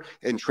shelter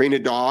and train a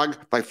dog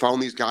by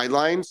following these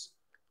guidelines.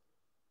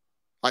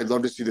 I'd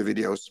love to see the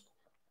videos.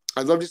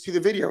 I'd love to see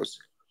the videos.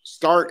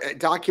 Start,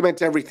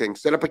 document everything.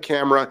 Set up a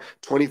camera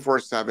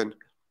 24/7.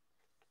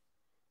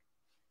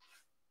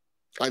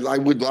 I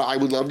would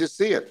love to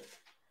see it.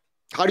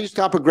 How do you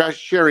stop aggression,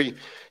 Sherry?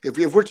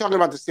 If we're talking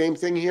about the same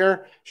thing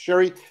here,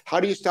 Sherry, how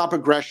do you stop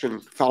aggression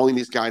following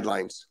these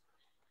guidelines?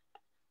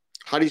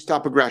 How do you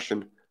stop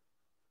aggression?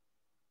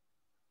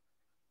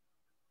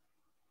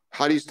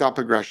 How do you stop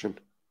aggression?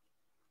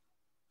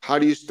 How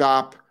do you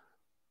stop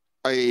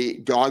a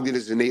dog that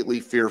is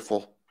innately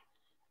fearful?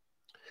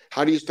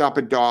 How do you stop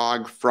a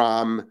dog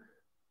from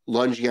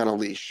lunging on a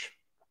leash?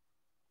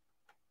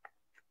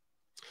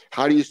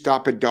 How do you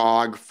stop a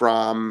dog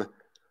from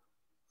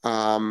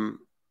how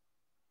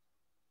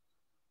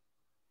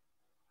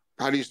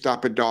do you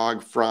stop a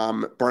dog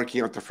from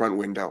barking out the front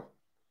window?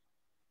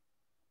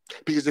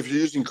 Because if you're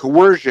using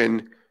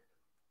coercion,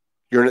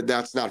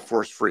 that's not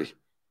force-free.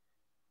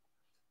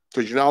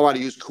 So you're not allowed to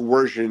use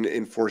coercion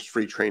in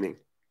force-free training.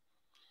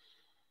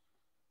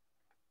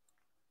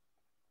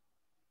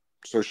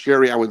 So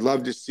Sherry, I would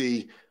love to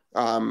see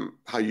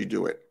how you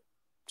do it.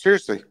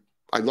 Seriously,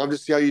 I'd love to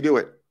see how you do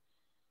it.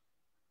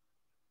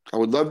 I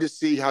would love to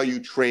see how you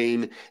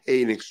train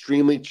an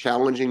extremely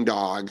challenging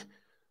dog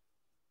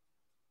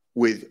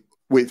with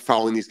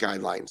following these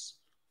guidelines.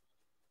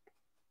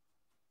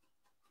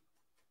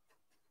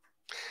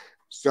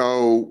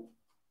 So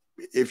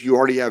if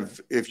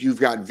you've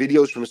got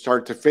videos from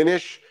start to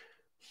finish,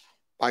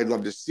 I'd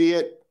love to see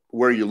it.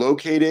 Where are you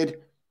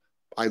located?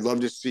 I'd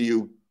love to see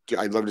you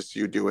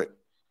do it.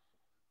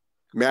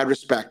 Mad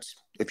respect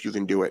if you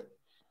can do it.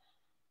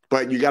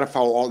 But you got to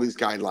follow all these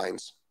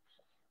guidelines.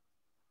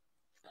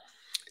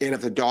 And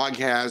if the dog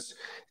has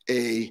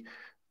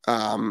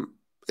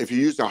if you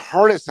use a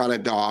harness on a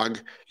dog,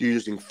 you're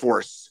using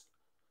force.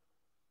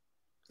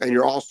 And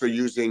you're also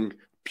using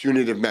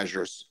punitive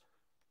measures.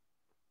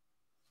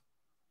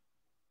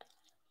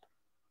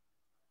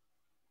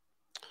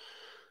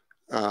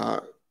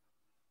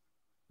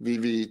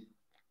 VV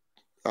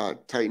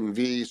Titan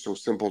V, so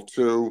simple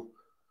too.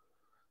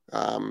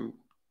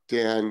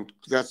 Dan,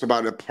 that's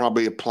about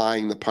probably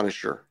applying the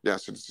Punisher.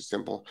 Yes, it's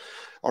simple.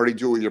 Already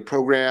do it with your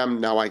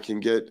program. Now I can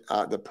get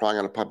the prong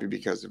on a puppy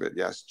because of it.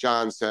 Yes.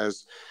 John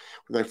says,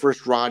 with my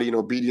first Roddy in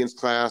obedience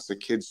class, a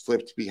kid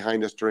slipped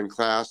behind us during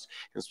class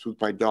and spooked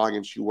my dog,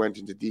 and she went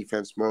into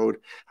defense mode.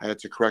 I had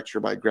to correct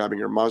her by grabbing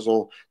her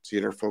muzzle to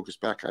get her focus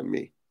back on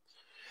me.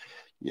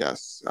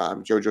 Yes.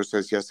 Jojo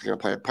says, yes, I can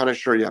apply a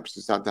Punisher. Yep,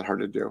 it's not that hard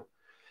to do.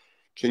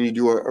 Can you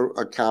do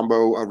a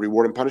combo of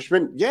reward and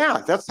punishment?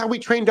 Yeah, that's how we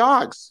train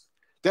dogs.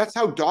 That's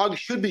how dogs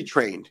should be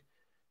trained.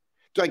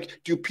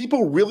 Like, do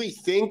people really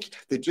think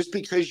that just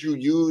because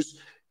you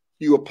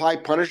apply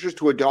punishers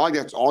to a dog,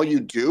 that's all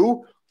you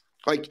do?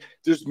 Like,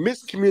 there's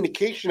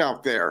miscommunication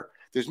out there.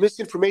 There's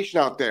misinformation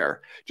out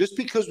there. Just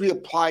because we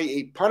apply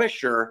a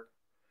punisher,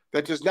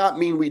 that does not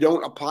mean we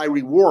don't apply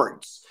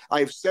rewards.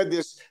 I've said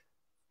this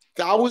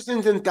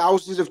thousands and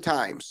thousands of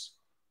times.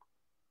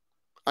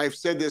 I've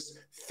said this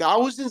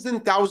thousands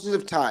and thousands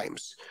of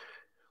times.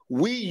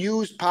 We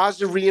use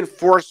positive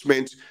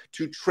reinforcement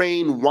to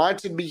train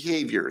wanted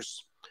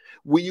behaviors.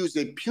 We use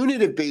a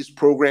punitive-based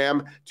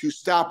program to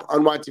stop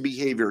unwanted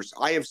behaviors.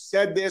 I have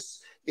said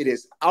this. It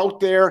is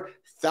out there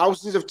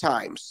thousands of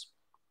times.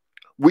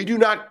 We do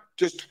not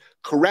just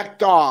correct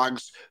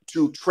dogs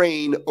to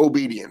train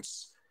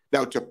obedience.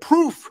 Now, to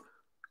proof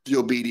the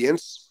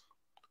obedience,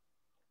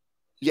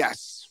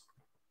 yes.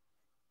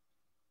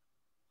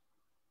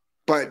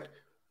 But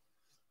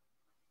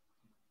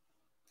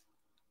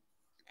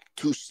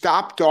to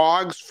stop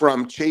dogs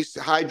from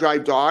high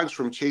drive dogs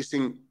from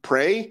chasing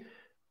prey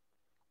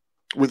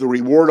with a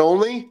reward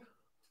only,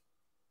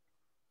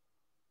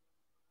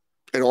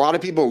 and a lot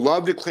of people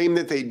love to claim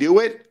that they do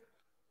it,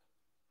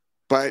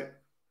 but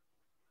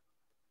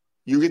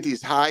you get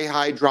these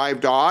high drive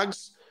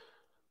dogs,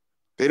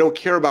 they don't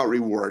care about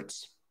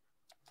rewards.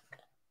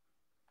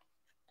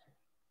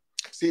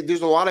 See,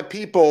 there's a lot of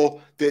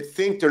people that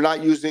think they're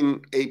not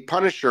using a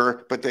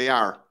punisher, but they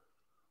are.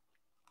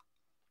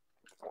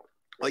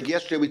 Like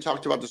yesterday, we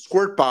talked about the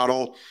squirt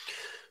bottle.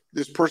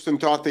 This person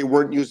thought they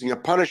weren't using a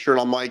punisher,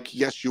 and I'm like,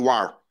 yes, you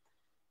are.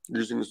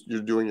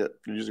 You're doing it.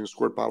 You're using a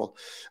squirt bottle.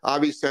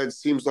 Avi said,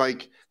 seems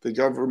like the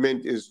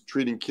government is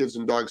treating kids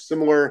and dogs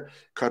similar.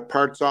 Cut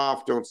parts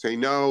off. Don't say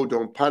no.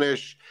 Don't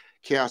punish.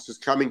 Chaos is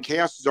coming.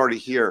 Chaos is already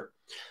here.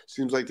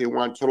 Seems like they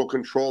want total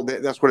control.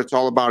 That's what it's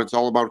all about. It's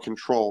all about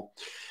control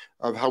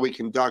of how we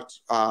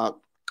conduct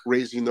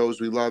raising those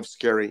we love.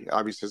 Scary.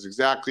 Avi says,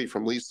 exactly.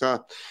 From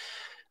Lisa.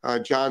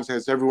 John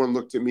says, everyone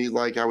looked at me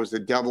like I was the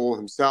devil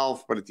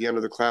himself, but at the end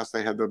of the class,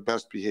 I had the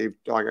best behaved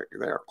dog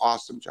there.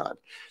 Awesome, John.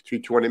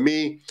 320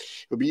 me.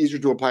 It would be easier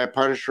to apply a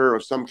punisher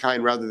of some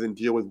kind rather than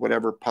deal with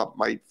whatever pup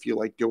might feel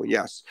like doing.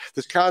 Yes.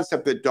 This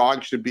concept that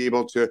dogs should be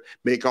able to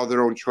make all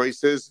their own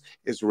choices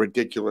is a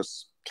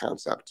ridiculous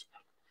concept.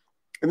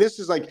 And this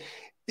is like,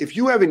 if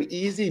you have an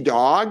easy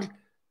dog,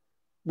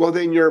 well,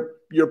 then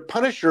your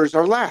punishers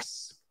are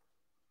less.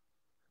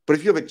 But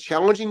if you have a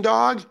challenging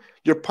dog,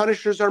 your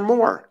punishers are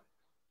more.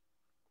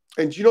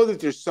 And do you know that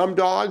there's some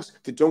dogs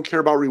that don't care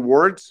about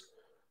rewards?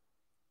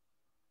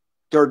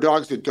 There are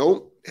dogs that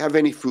don't have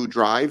any food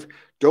drive,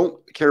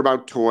 don't care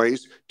about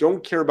toys,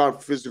 don't care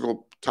about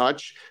physical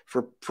touch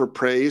for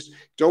praise,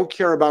 don't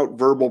care about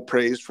verbal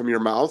praise from your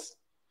mouth.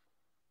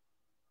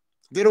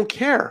 They don't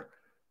care.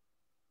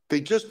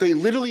 They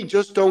literally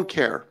just don't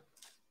care.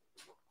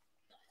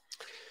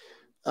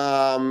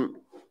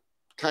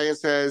 Kaya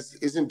says,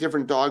 isn't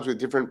different dogs with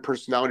different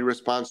personality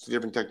response to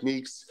different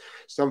techniques?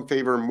 Some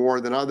favor more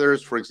than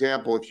others. For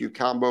example, if you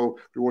combo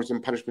rewards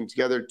and punishment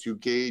together to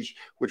gauge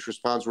which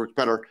response works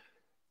better.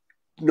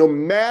 No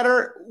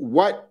matter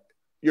what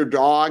your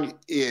dog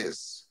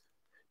is,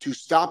 to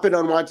stop an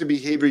unwanted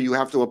behavior, you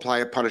have to apply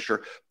a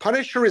punisher.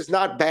 Punisher is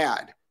not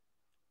bad.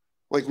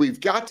 Like, we've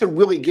got to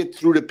really get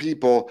through to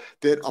people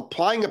that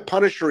applying a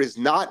punisher is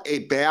not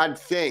a bad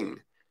thing.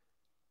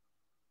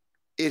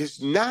 It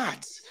is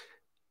not.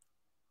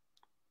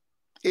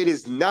 It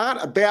is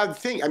not a bad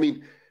thing. I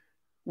mean,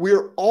 we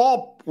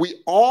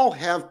all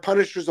have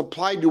punishers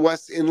applied to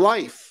us in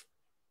life.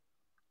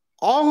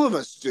 All of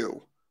us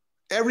do.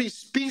 Every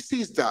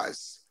species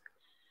does.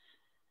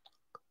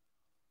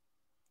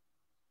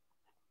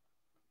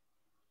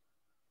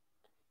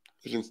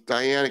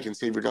 Diane, it can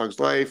save your dog's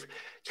life.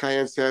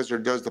 Cayenne says, or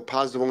does the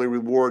positive only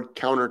reward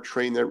counter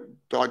train their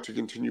dog to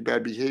continue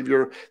bad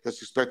behavior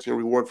that's expecting a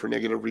reward for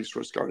negative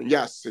resource guarding?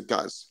 Yes, it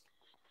does.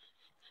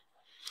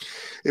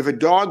 If a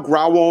dog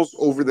growls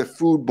over the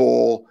food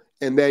bowl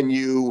and then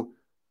you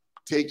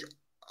take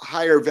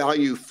higher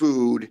value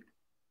food,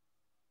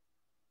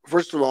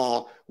 first of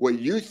all, what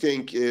you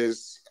think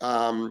is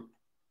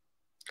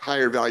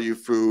higher value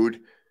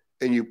food,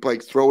 and you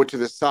like throw it to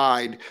the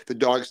side, the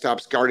dog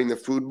stops guarding the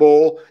food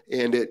bowl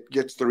and it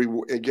gets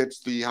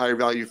the higher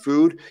value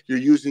food.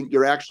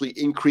 You're actually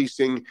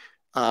increasing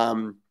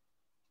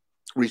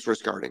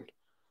resource guarding.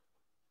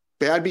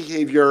 Bad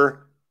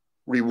behavior,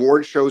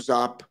 reward shows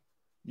up,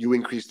 you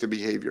increase the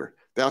behavior.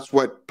 That's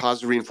what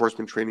positive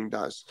reinforcement training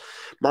does.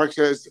 Mark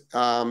says,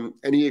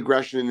 any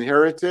aggression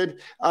inherited?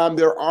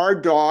 There are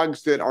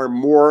dogs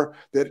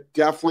that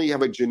definitely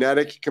have a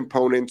genetic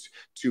component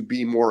to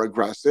be more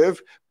aggressive,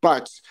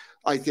 but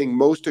I think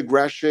most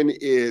aggression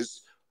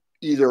is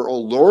either a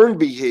learned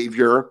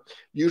behavior,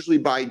 usually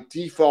by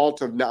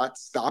default of not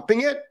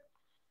stopping it.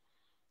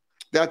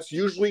 That's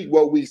usually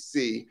what we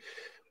see.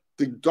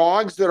 The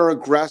dogs that are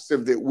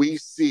aggressive that we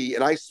see,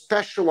 and I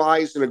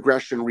specialize in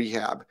aggression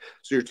rehab.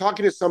 So you're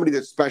talking to somebody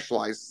that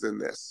specializes in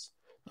this,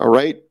 all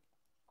right?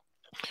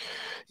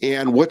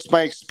 And what's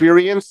my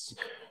experience?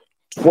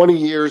 20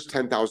 years,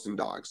 10,000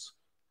 dogs.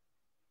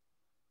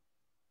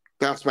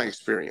 That's my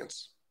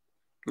experience.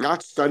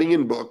 Not studying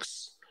in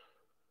books,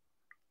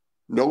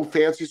 no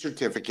fancy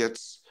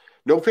certificates.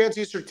 No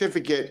fancy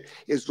certificate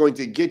is going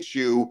to get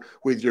you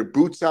with your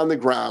boots on the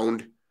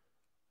ground,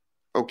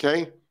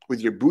 okay? With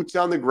your boots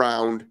on the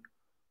ground,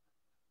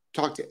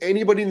 talk to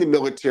anybody in the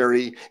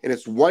military, and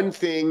it's one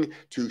thing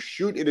to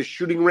shoot at a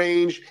shooting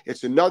range.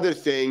 It's another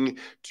thing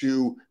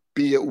to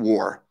be at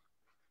war.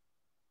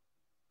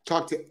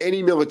 Talk to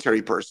any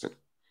military person.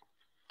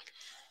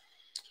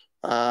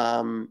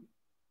 Kyan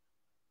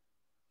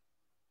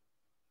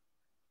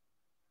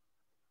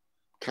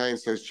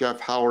says, Jeff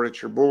Howard,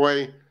 it's your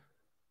boy.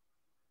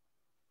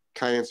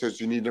 Kyan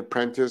says, you need an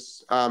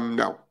apprentice.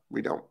 No,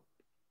 we don't.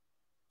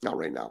 Not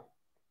right now.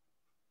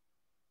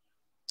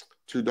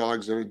 2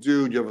 dogs and a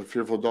dude. You have a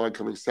fearful dog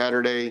coming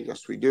Saturday.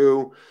 Yes, we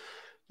do.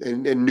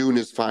 And noon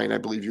is fine. I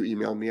believe you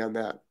emailed me on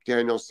that.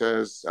 Daniel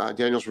says,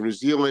 Daniel's from New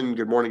Zealand.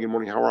 Good morning. Good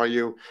morning. How are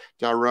you?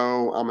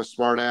 Darrow, I'm a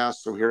smart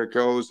ass. So here it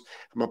goes.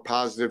 I'm a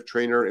positive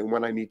trainer. And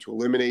when I need to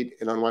eliminate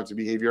an unwanted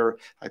behavior,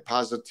 I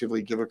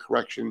positively give a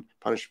correction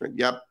punishment.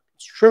 Yep,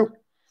 it's true.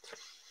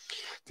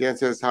 Dan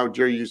says, how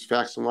dare you use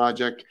facts and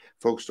logic?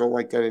 Folks don't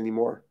like that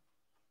anymore.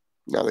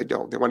 No, they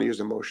don't. They want to use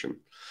emotion.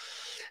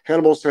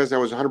 Hannibal says, I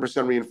was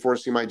 100%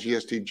 reinforcing my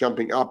GST,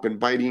 jumping up and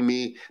biting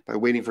me by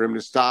waiting for him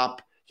to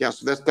stop. Yeah,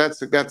 so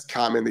that's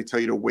common. They tell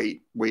you to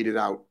wait it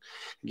out.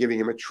 Giving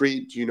him a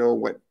treat. Do you know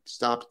what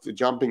stopped the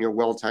jumping? A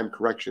well-timed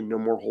correction. No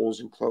more holes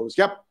in clothes.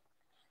 Yep.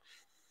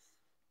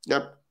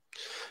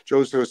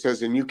 Joso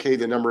says, in UK,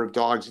 the number of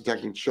dogs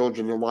attacking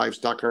children and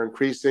livestock are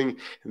increasing,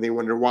 and they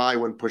wonder why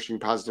when pushing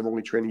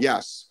positive-only training.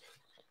 Yes.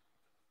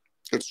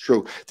 It's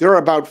true. There are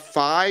about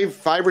five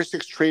or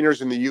six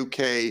trainers in the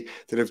UK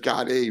that have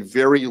got a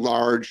very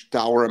large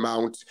dollar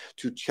amount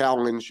to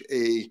challenge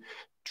a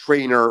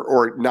trainer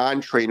or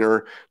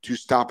non-trainer to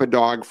stop a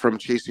dog from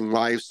chasing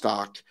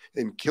livestock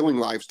and killing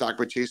livestock,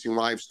 but chasing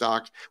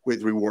livestock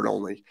with reward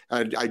only.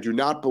 I do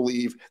not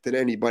believe that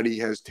anybody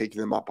has taken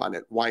them up on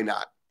it. Why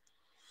not?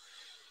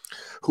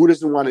 Who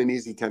doesn't want an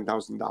easy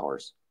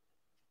 $10,000?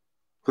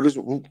 Who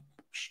doesn't?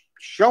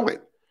 Show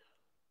it.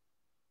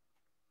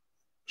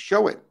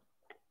 Show it.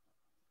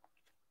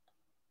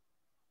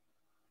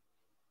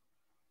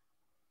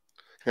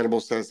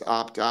 Hannibal says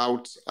opt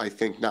out. I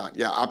think not.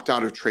 Yeah, opt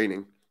out of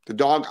training. The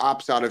dog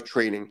opts out of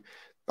training.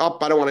 Oh,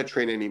 I don't want to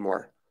train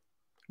anymore.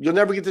 You'll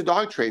never get the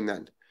dog trained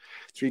then.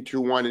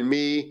 321 and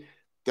me.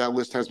 That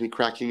list has me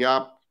cracking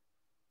up.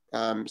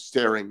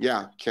 Staring.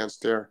 Yeah, can't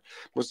stare.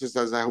 Melissa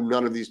says, I hope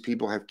none of these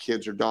people have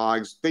kids or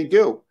dogs. They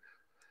do.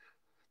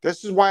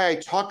 This is why I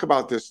talk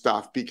about this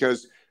stuff,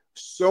 because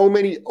so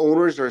many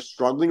owners are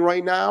struggling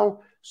right now.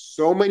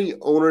 So many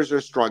owners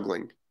are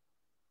struggling.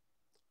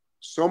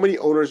 So many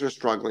owners are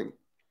struggling.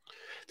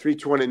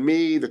 321 and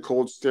me, the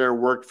cold stare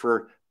worked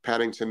for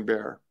Paddington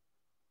Bear.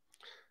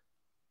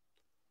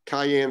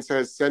 Cayenne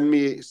says, send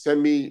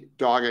me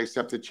dog. I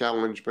accept the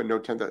challenge, but no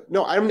 10.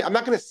 No, I'm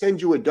not going to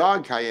send you a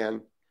dog,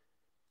 Cayenne.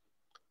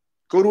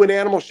 Go to an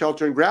animal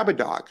shelter and grab a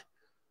dog.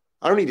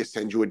 I don't need to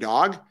send you a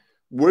dog.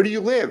 Where do you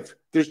live?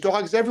 There's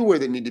dogs everywhere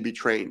that need to be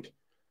trained.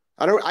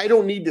 I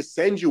don't need to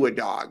send you a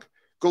dog.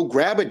 Go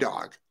grab a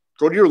dog.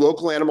 Go to your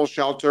local animal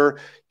shelter,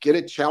 get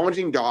a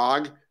challenging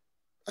dog,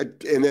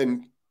 and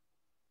then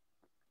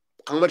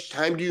how much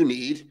time do you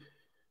need?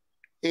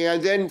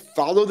 And then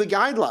follow the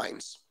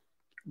guidelines,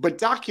 but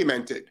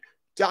document it.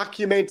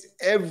 Document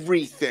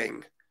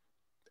everything,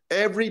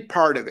 every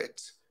part of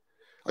it.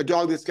 A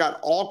dog that's got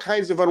all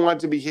kinds of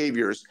unwanted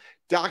behaviors,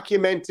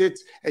 document it,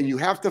 and you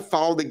have to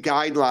follow the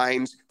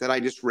guidelines that I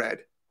just read.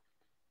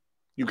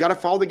 You got to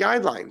follow the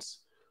guidelines.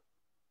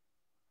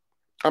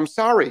 I'm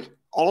sorry,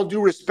 all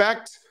due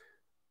respect,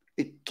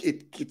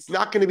 it's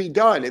not going to be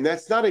done, and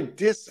that's not a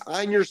diss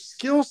on your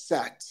skill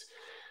set.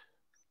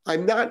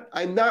 I'm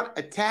not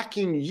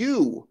attacking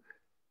you.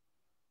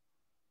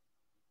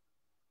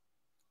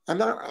 I'm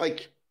not.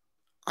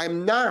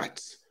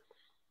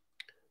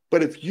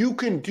 But if you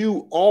can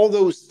do all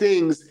those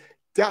things,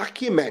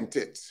 document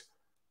it.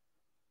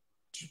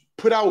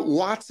 Put out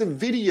lots of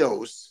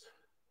videos.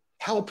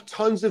 Help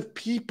tons of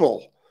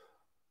people.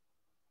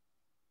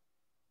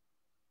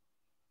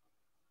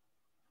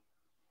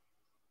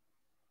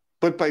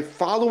 But by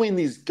following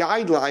these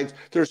guidelines,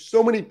 there's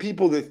so many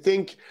people that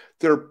think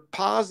they're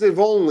positive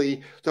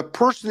only. The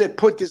person that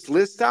put this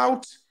list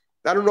out,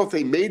 I don't know if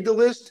they made the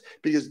list,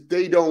 because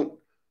they don't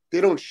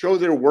show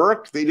their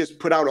work. They just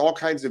put out all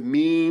kinds of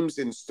memes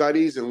and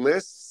studies and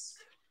lists.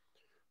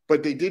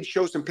 But they did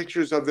show some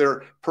pictures of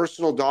their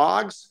personal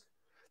dogs.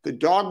 The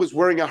dog was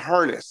wearing a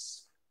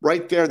harness.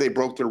 Right there, they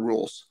broke their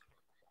rules.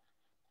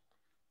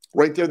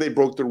 Right there, they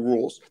broke their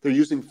rules. They're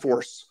using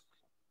force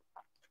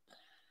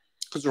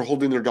because they're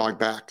holding their dog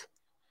back.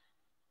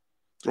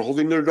 They're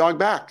holding their dog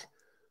back.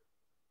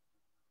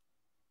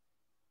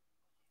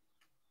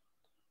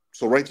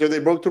 So right there, they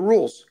broke the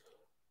rules.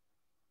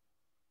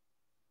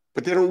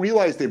 But they don't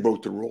realize they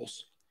broke the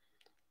rules.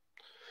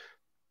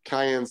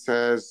 Cayenne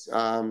says,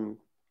 no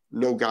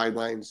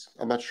guidelines.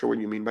 I'm not sure what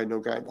you mean by no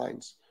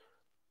guidelines.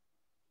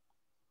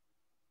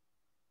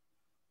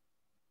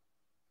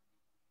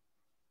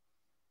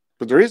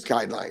 But there is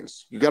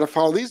guidelines. You got to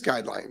follow these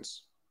guidelines.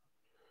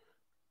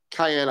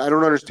 Cayenne, I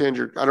don't understand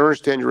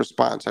your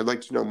response. I'd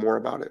like to know more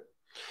about it.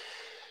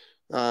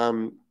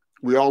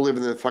 We all live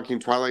in the fucking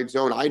twilight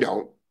zone. I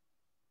don't.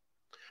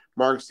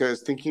 Mark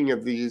says, thinking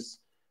of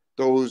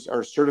those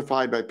are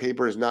certified by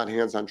paper is not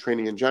hands-on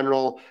training in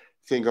general.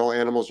 Think all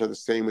animals are the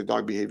same with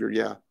dog behavior.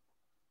 Yeah.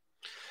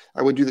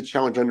 I would do the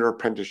challenge under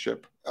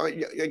apprenticeship.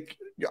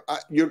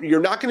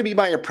 You're not going to be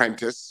my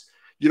apprentice.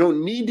 You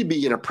don't need to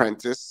be an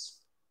apprentice.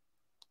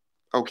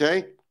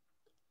 Okay?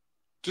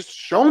 Just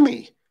show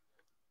me.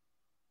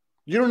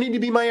 You don't need to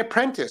be my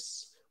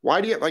apprentice.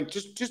 Why do you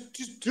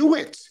just do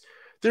it?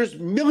 There's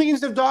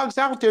millions of dogs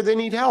out there that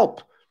need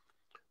help.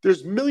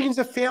 There's millions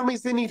of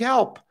families that need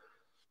help.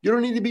 You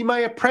don't need to be my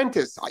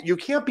apprentice. You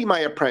can't be my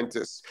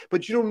apprentice,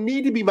 but you don't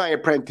need to be my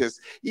apprentice.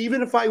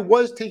 Even if I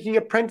was taking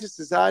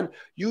apprentices on,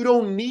 you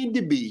don't need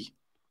to be.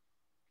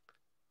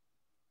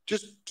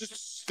 Just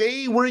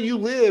stay where you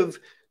live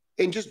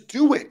and just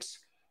do it.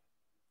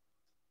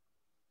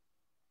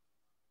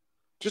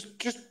 Just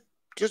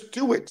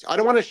do it. I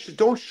don't want to.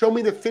 Don't show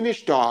me the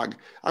finished dog.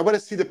 I want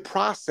to see the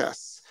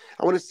process.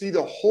 I want to see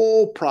the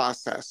whole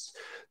process,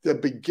 the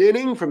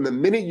beginning from the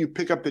minute you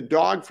pick up the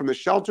dog from the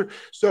shelter.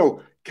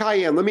 So,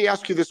 Cayenne, let me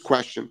ask you this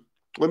question.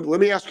 Let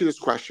me ask you this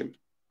question.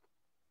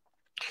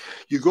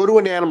 You go to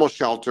an animal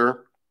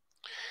shelter,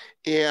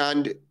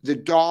 and the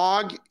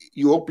dog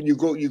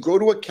you go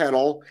to a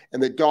kennel,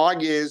 and the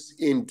dog is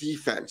in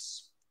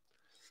defense.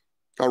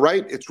 All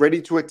right, it's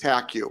ready to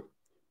attack you.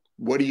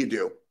 What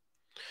do?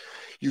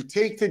 You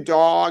take the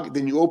dog,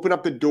 then you open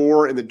up the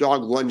door, and the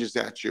dog lunges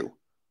at you.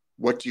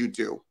 What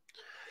do?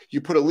 You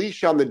put a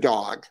leash on the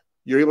dog.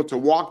 You're able to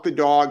walk the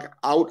dog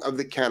out of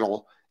the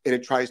kennel, and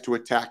it tries to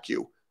attack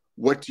you.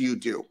 What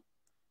do?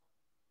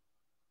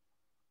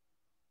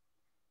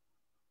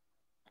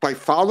 By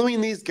following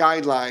these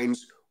guidelines,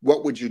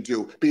 what would you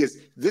do? Because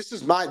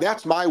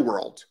that's my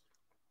world.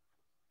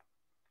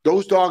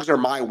 Those dogs are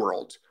my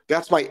world.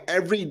 That's my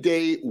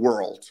everyday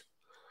world.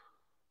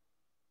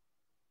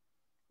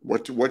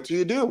 What do? What do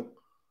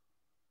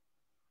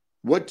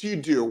you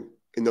do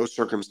in those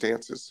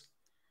circumstances?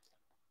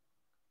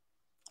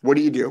 What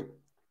do?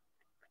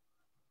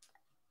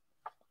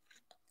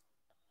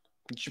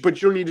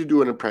 But you don't need to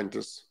do an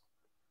apprentice.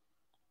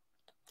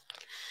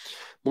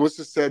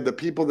 Melissa said the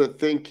people that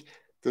think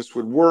this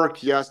would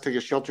work, yes, take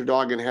a shelter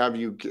dog and have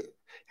you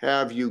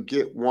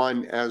get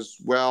one as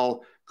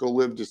well. Go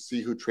live to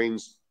see who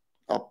trains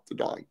up the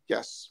dog.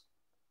 Yes.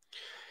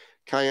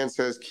 Cayenne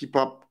says, keep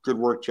up. Good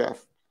work,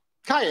 Jeff.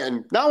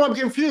 Cayenne, now I'm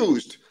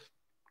confused.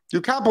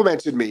 You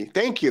complimented me.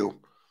 Thank you.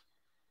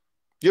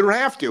 You don't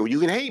have to. You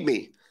can hate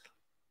me.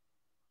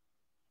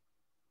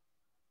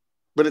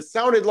 But it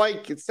sounded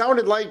like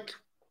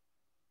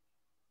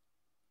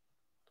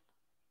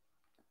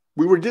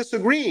we were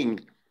disagreeing.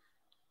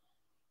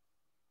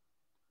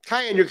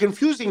 Cayenne, you're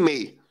confusing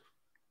me.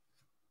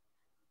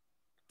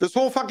 This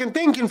whole fucking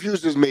thing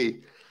confuses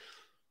me.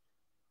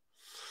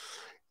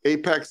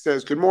 Apex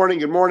says, good morning,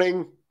 good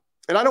morning.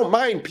 And I don't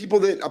mind people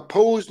that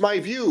oppose my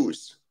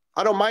views.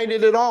 I don't mind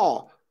it at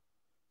all.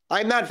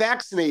 I'm not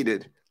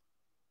vaccinated.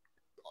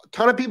 A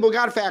ton of people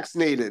got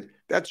vaccinated.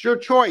 That's your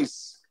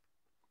choice.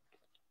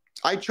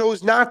 I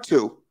chose not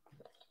to.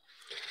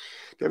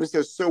 Devin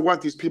says, so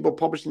what? These people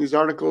publishing these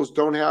articles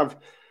don't have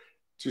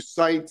to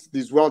cite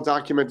these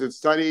well-documented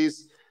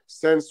studies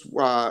since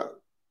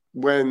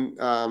when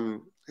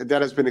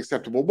that has been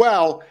acceptable.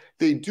 Well,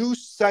 they do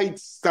cite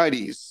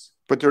studies,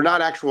 but they're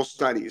not actual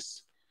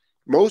studies.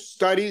 Most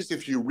studies,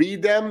 if you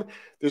read them,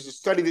 there's a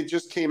study that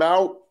just came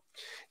out,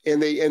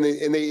 and they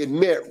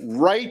admit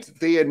right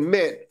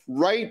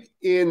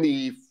in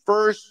the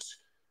first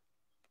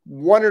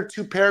one or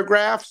two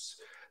paragraphs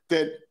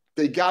that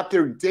they got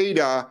their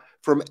data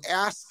from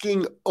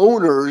asking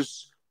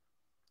owners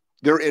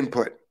their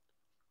input.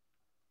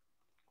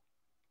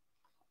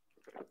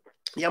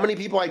 You know how many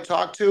people I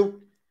talk to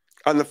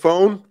on the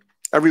phone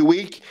every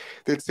week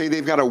that say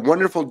they've got a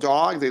wonderful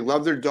dog, they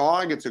love their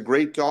dog, it's a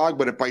great dog,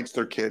 but it bites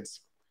their kids.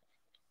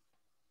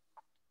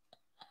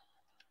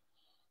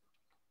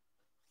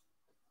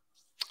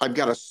 I've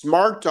got a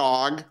smart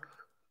dog.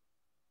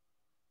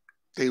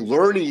 They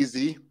learn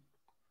easy.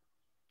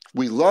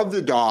 We love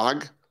the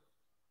dog.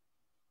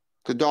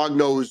 The dog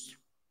knows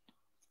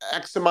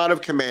X amount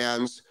of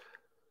commands,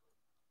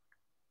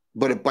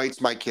 but it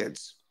bites my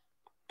kids.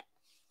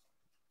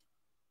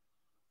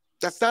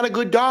 That's not a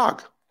good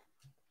dog.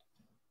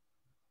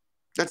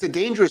 That's a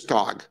dangerous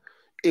dog.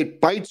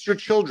 It bites your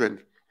children.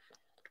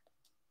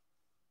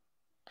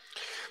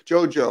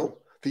 Jojo,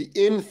 the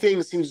in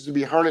thing seems to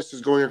be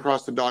harnesses going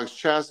across the dog's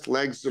chest,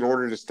 legs in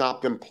order to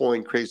stop them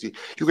pulling crazy.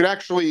 You can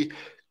actually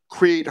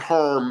create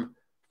harm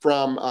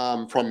from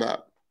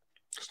that.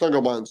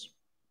 Snuggle buns.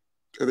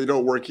 They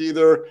don't work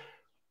either.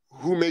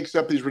 Who makes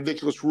up these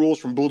ridiculous rules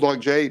from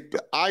Bulldog J?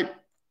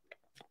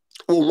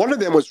 Well, one of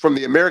them was from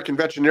the American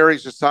Veterinary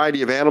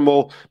Society of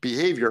Animal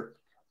Behavior.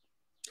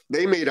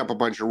 They made up a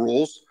bunch of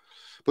rules,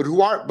 but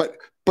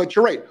but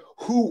you're right.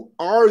 Who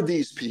are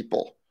these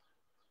people?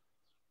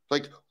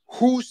 Like,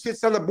 who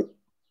sits on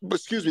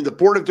the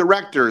board of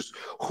directors?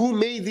 Who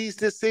made these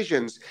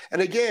decisions?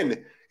 And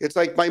again, it's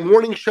like my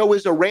morning show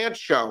is a rant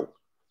show.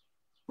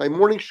 My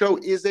morning show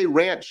is a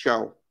rant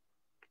show.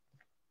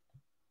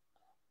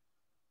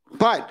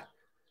 But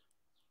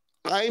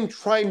I'm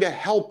trying to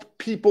help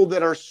people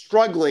that are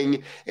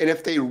struggling. And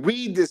if they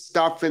read this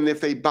stuff and if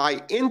they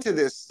buy into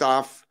this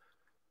stuff,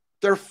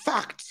 they're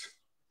fucked.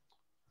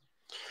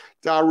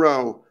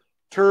 Darrow,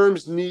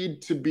 terms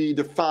need to be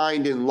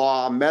defined in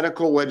law,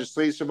 medical,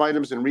 legislative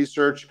items, and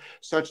research.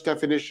 Such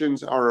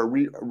definitions are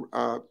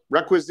a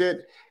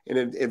requisite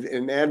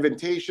and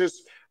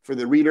advantageous for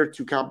the reader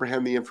to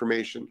comprehend the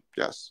information.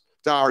 Yes.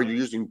 Dar, you're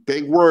using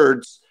big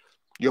words.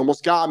 You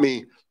almost got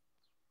me.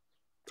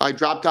 I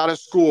dropped out of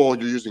school.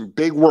 You're using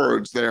big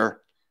words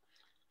there.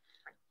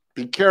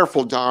 Be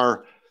careful,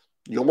 Dar.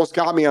 You almost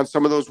got me on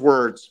some of those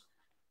words.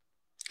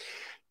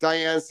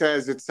 Diane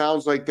says, it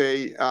sounds like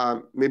they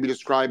may be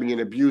describing an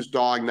abused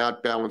dog,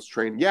 not balance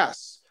trained.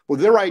 Yes. Well,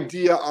 their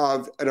idea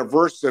of an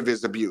aversive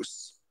is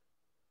abuse.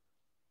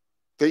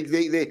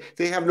 They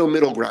have no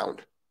middle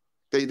ground.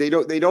 They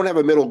don't have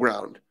a middle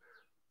ground.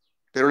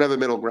 They don't have a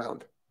middle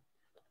ground.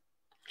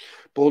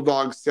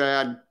 Bulldog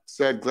said,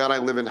 glad I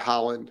live in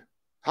Holland.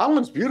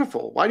 Holland's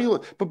beautiful. Why do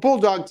you? But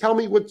Bulldog, tell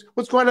me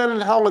what's going on in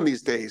Holland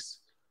these days?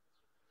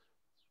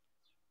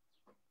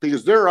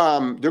 Because they're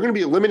going to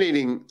be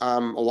eliminating a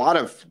lot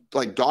of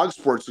like dog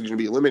sports are going to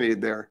be eliminated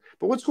there.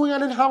 But what's going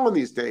on in Holland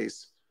these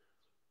days?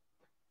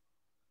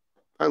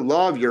 I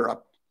love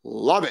Europe,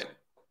 love it.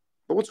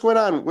 But what's going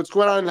on? What's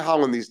going on in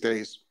Holland these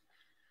days?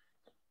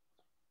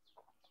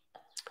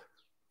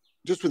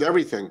 Just with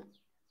everything.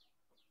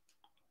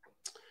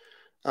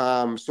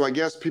 So I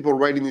guess people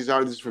writing these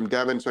articles from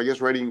Devin. So I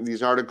guess writing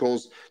these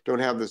articles don't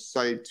have the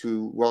site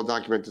to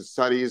well-documented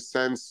studies.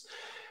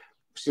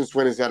 Since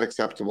when is that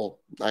acceptable?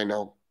 I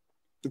know.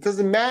 It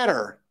doesn't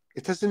matter.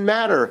 It doesn't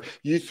matter.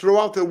 You throw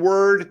out the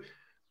word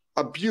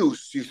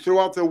abuse. You throw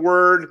out the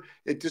word,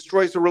 it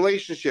destroys the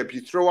relationship.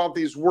 You throw out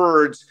these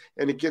words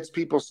and it gets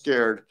people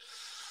scared.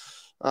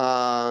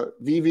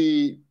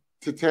 Vivi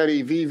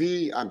Titetti,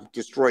 Vivi, I'm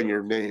destroying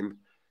your name.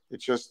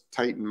 It's just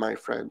Titan, my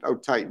friend. Oh,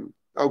 Titan.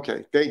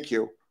 Okay, thank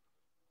you.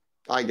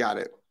 I got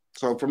it.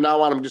 So from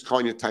now on, I'm just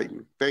calling you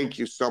Titan. Thank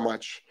you so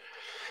much.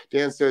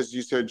 Dan says,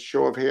 you said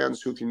show of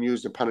hands who can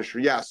use the Punisher.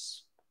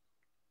 Yes.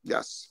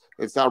 Yes.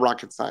 It's not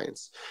rocket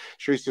science.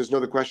 Sherry says, no,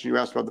 the question you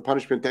asked about the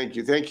punishment. Thank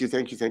you. Thank you.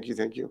 Thank you. Thank you.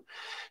 Thank you.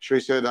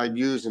 Sherry said, I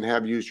use and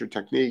have used your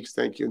techniques.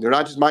 Thank you. They're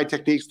not just my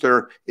techniques.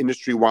 They're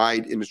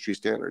industry-wide industry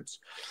standards.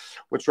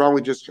 What's wrong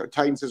with just,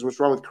 Titan says, what's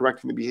wrong with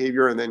correcting the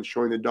behavior and then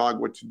showing the dog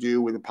what to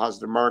do with a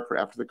positive marker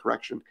after the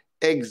correction?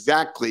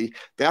 Exactly.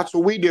 That's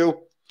what we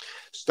do.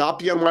 Stop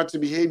the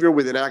unwanted behavior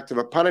with an act of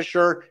a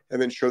punisher and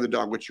then show the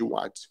dog what you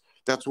want.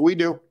 That's what we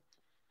do.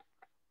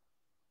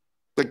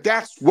 Like,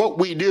 that's what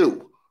we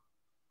do.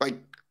 Like,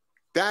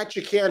 that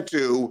you can't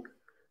do.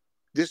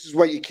 This is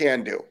what you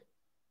can do.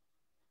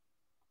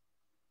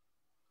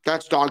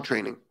 That's dog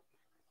training.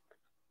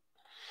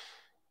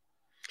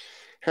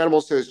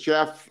 Hannibal says,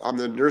 Jeff, I'm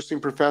the nursing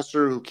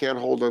professor who can't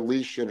hold a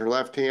leash in her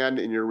left hand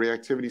in your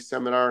reactivity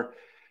seminar.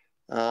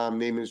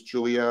 Name is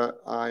Julia.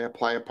 I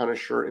apply a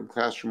punisher in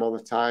classroom all the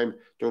time.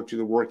 Don't do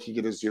the work, you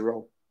get a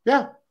 0.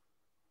 Yeah.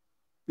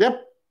 Yep.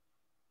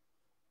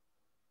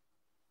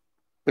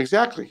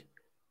 Exactly.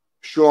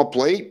 Show up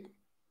late.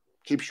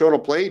 Keep showing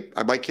up late.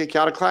 I might kick you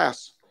out of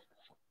class.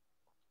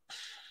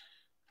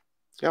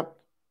 Yep.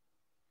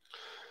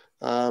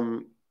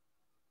 2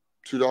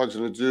 dogs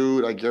and a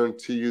dude. I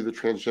guarantee you the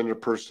transgender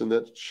person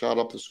that shot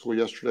up the school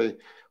yesterday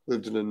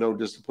lived in a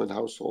no-disciplined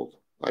household.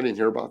 I didn't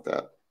hear about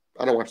that.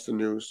 I don't watch the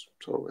news,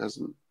 so it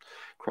hasn't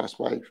crossed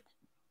my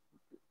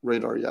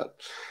radar yet.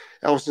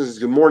 Allison says,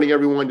 good morning,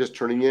 everyone. Just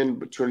turning in,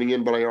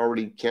 but I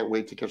already can't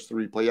wait to catch the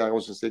replay. Yeah, I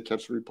was going to say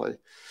catch the replay.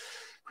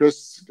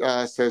 Chris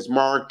says,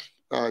 Mark,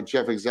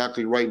 Jeff,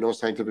 exactly right. No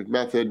scientific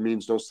method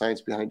means no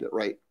science behind it,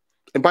 right?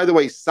 And by the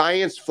way,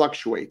 science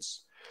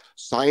fluctuates.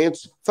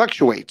 Science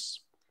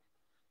fluctuates.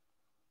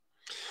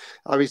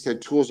 Obviously,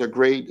 tools are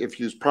great if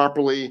used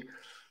properly.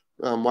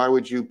 Why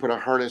would you put a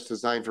harness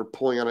designed for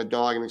pulling on a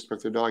dog and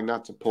expect the dog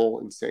not to pull?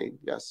 Insane.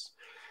 Yes.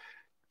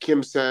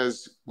 Kim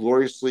says,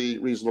 gloriously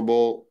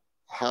reasonable.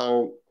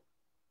 How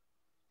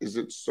is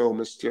it so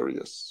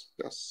mysterious?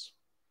 Yes.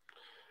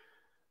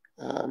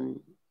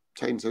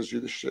 Titan says,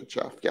 you're the shit,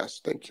 Jeff.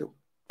 Yes, thank you.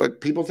 But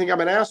people think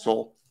I'm an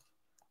asshole.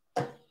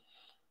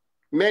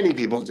 Many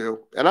people do.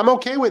 And I'm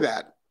okay with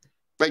that.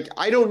 Like,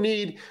 I don't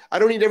need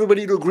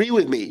everybody to agree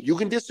with me. You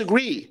can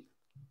disagree.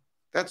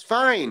 That's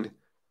fine.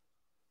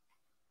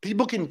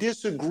 People can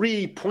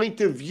disagree,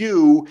 point of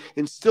view,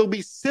 and still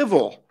be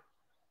civil.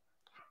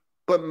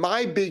 But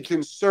my big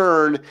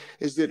concern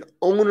is that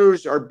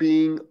owners are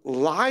being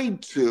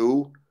lied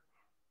to,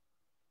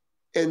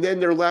 and then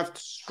they're left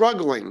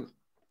struggling.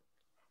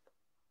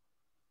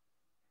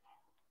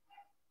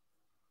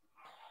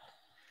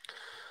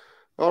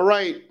 All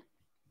right.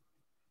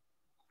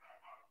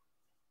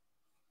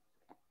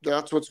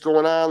 That's what's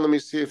going on. Let me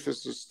see if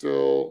this is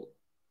still,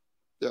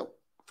 yeah.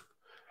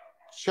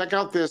 Check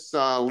out this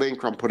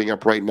link I'm putting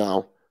up right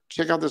now.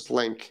 Check out this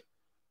link.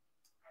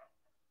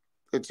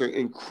 It's an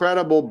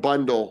incredible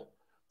bundle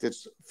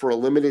that's for a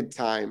limited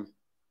time.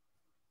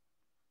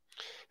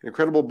 An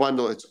incredible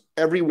bundle. It's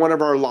every one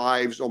of our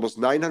lives, almost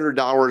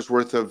 $900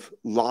 worth of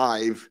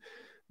live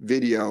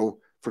video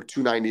for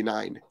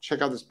 $299.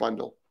 Check out this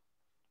bundle.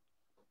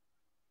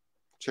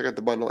 Check out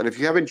the bundle. And if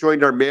you haven't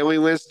joined our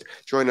mailing list,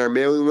 join our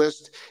mailing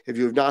list. If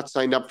you have not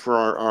signed up for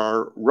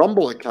our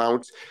Rumble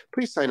account,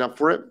 please sign up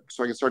for it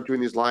so I can start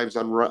doing these lives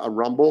on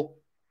Rumble.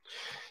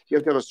 You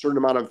have to have a certain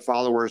amount of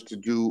followers to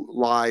do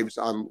lives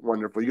on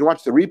Wonderful. You can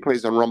watch the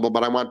replays on Rumble,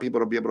 but I want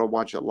people to be able to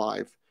watch it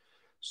live.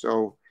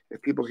 So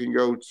if people can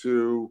go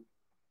to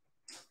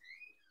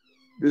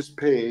this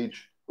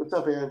page. What's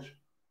up, Ange?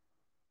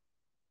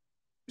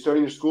 You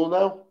starting your school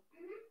now?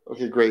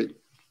 Okay, great.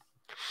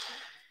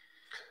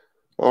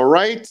 All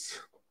right,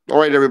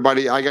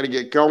 everybody. I got to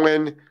get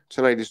going.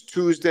 Tonight is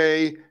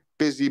Tuesday.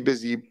 Busy,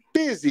 busy,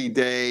 busy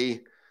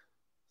day.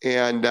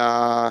 And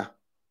I'm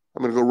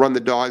going to go run the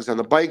dogs on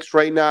the bikes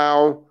right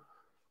now.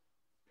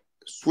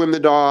 Swim the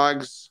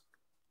dogs.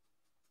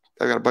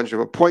 I got a bunch of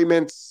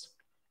appointments.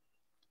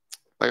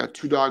 I got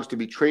 2 dogs to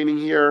be training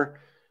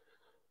here.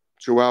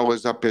 Joelle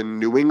is up in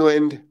New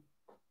England.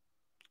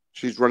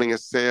 She's running a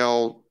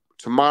sale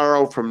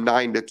tomorrow from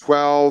 9 to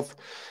 12.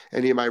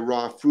 Any of my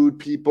raw food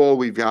people,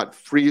 we've got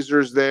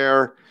freezers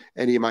there.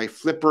 Any of my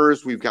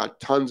flippers, we've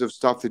got tons of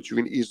stuff that you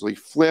can easily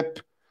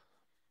flip.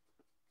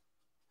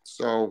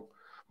 So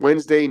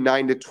Wednesday,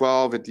 9 to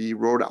 12 at the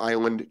Rhode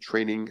Island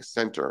Training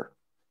Center.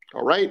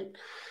 All right.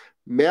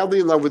 Madly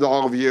in love with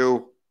all of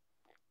you.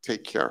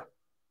 Take care.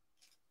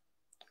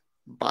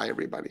 Bye,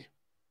 everybody.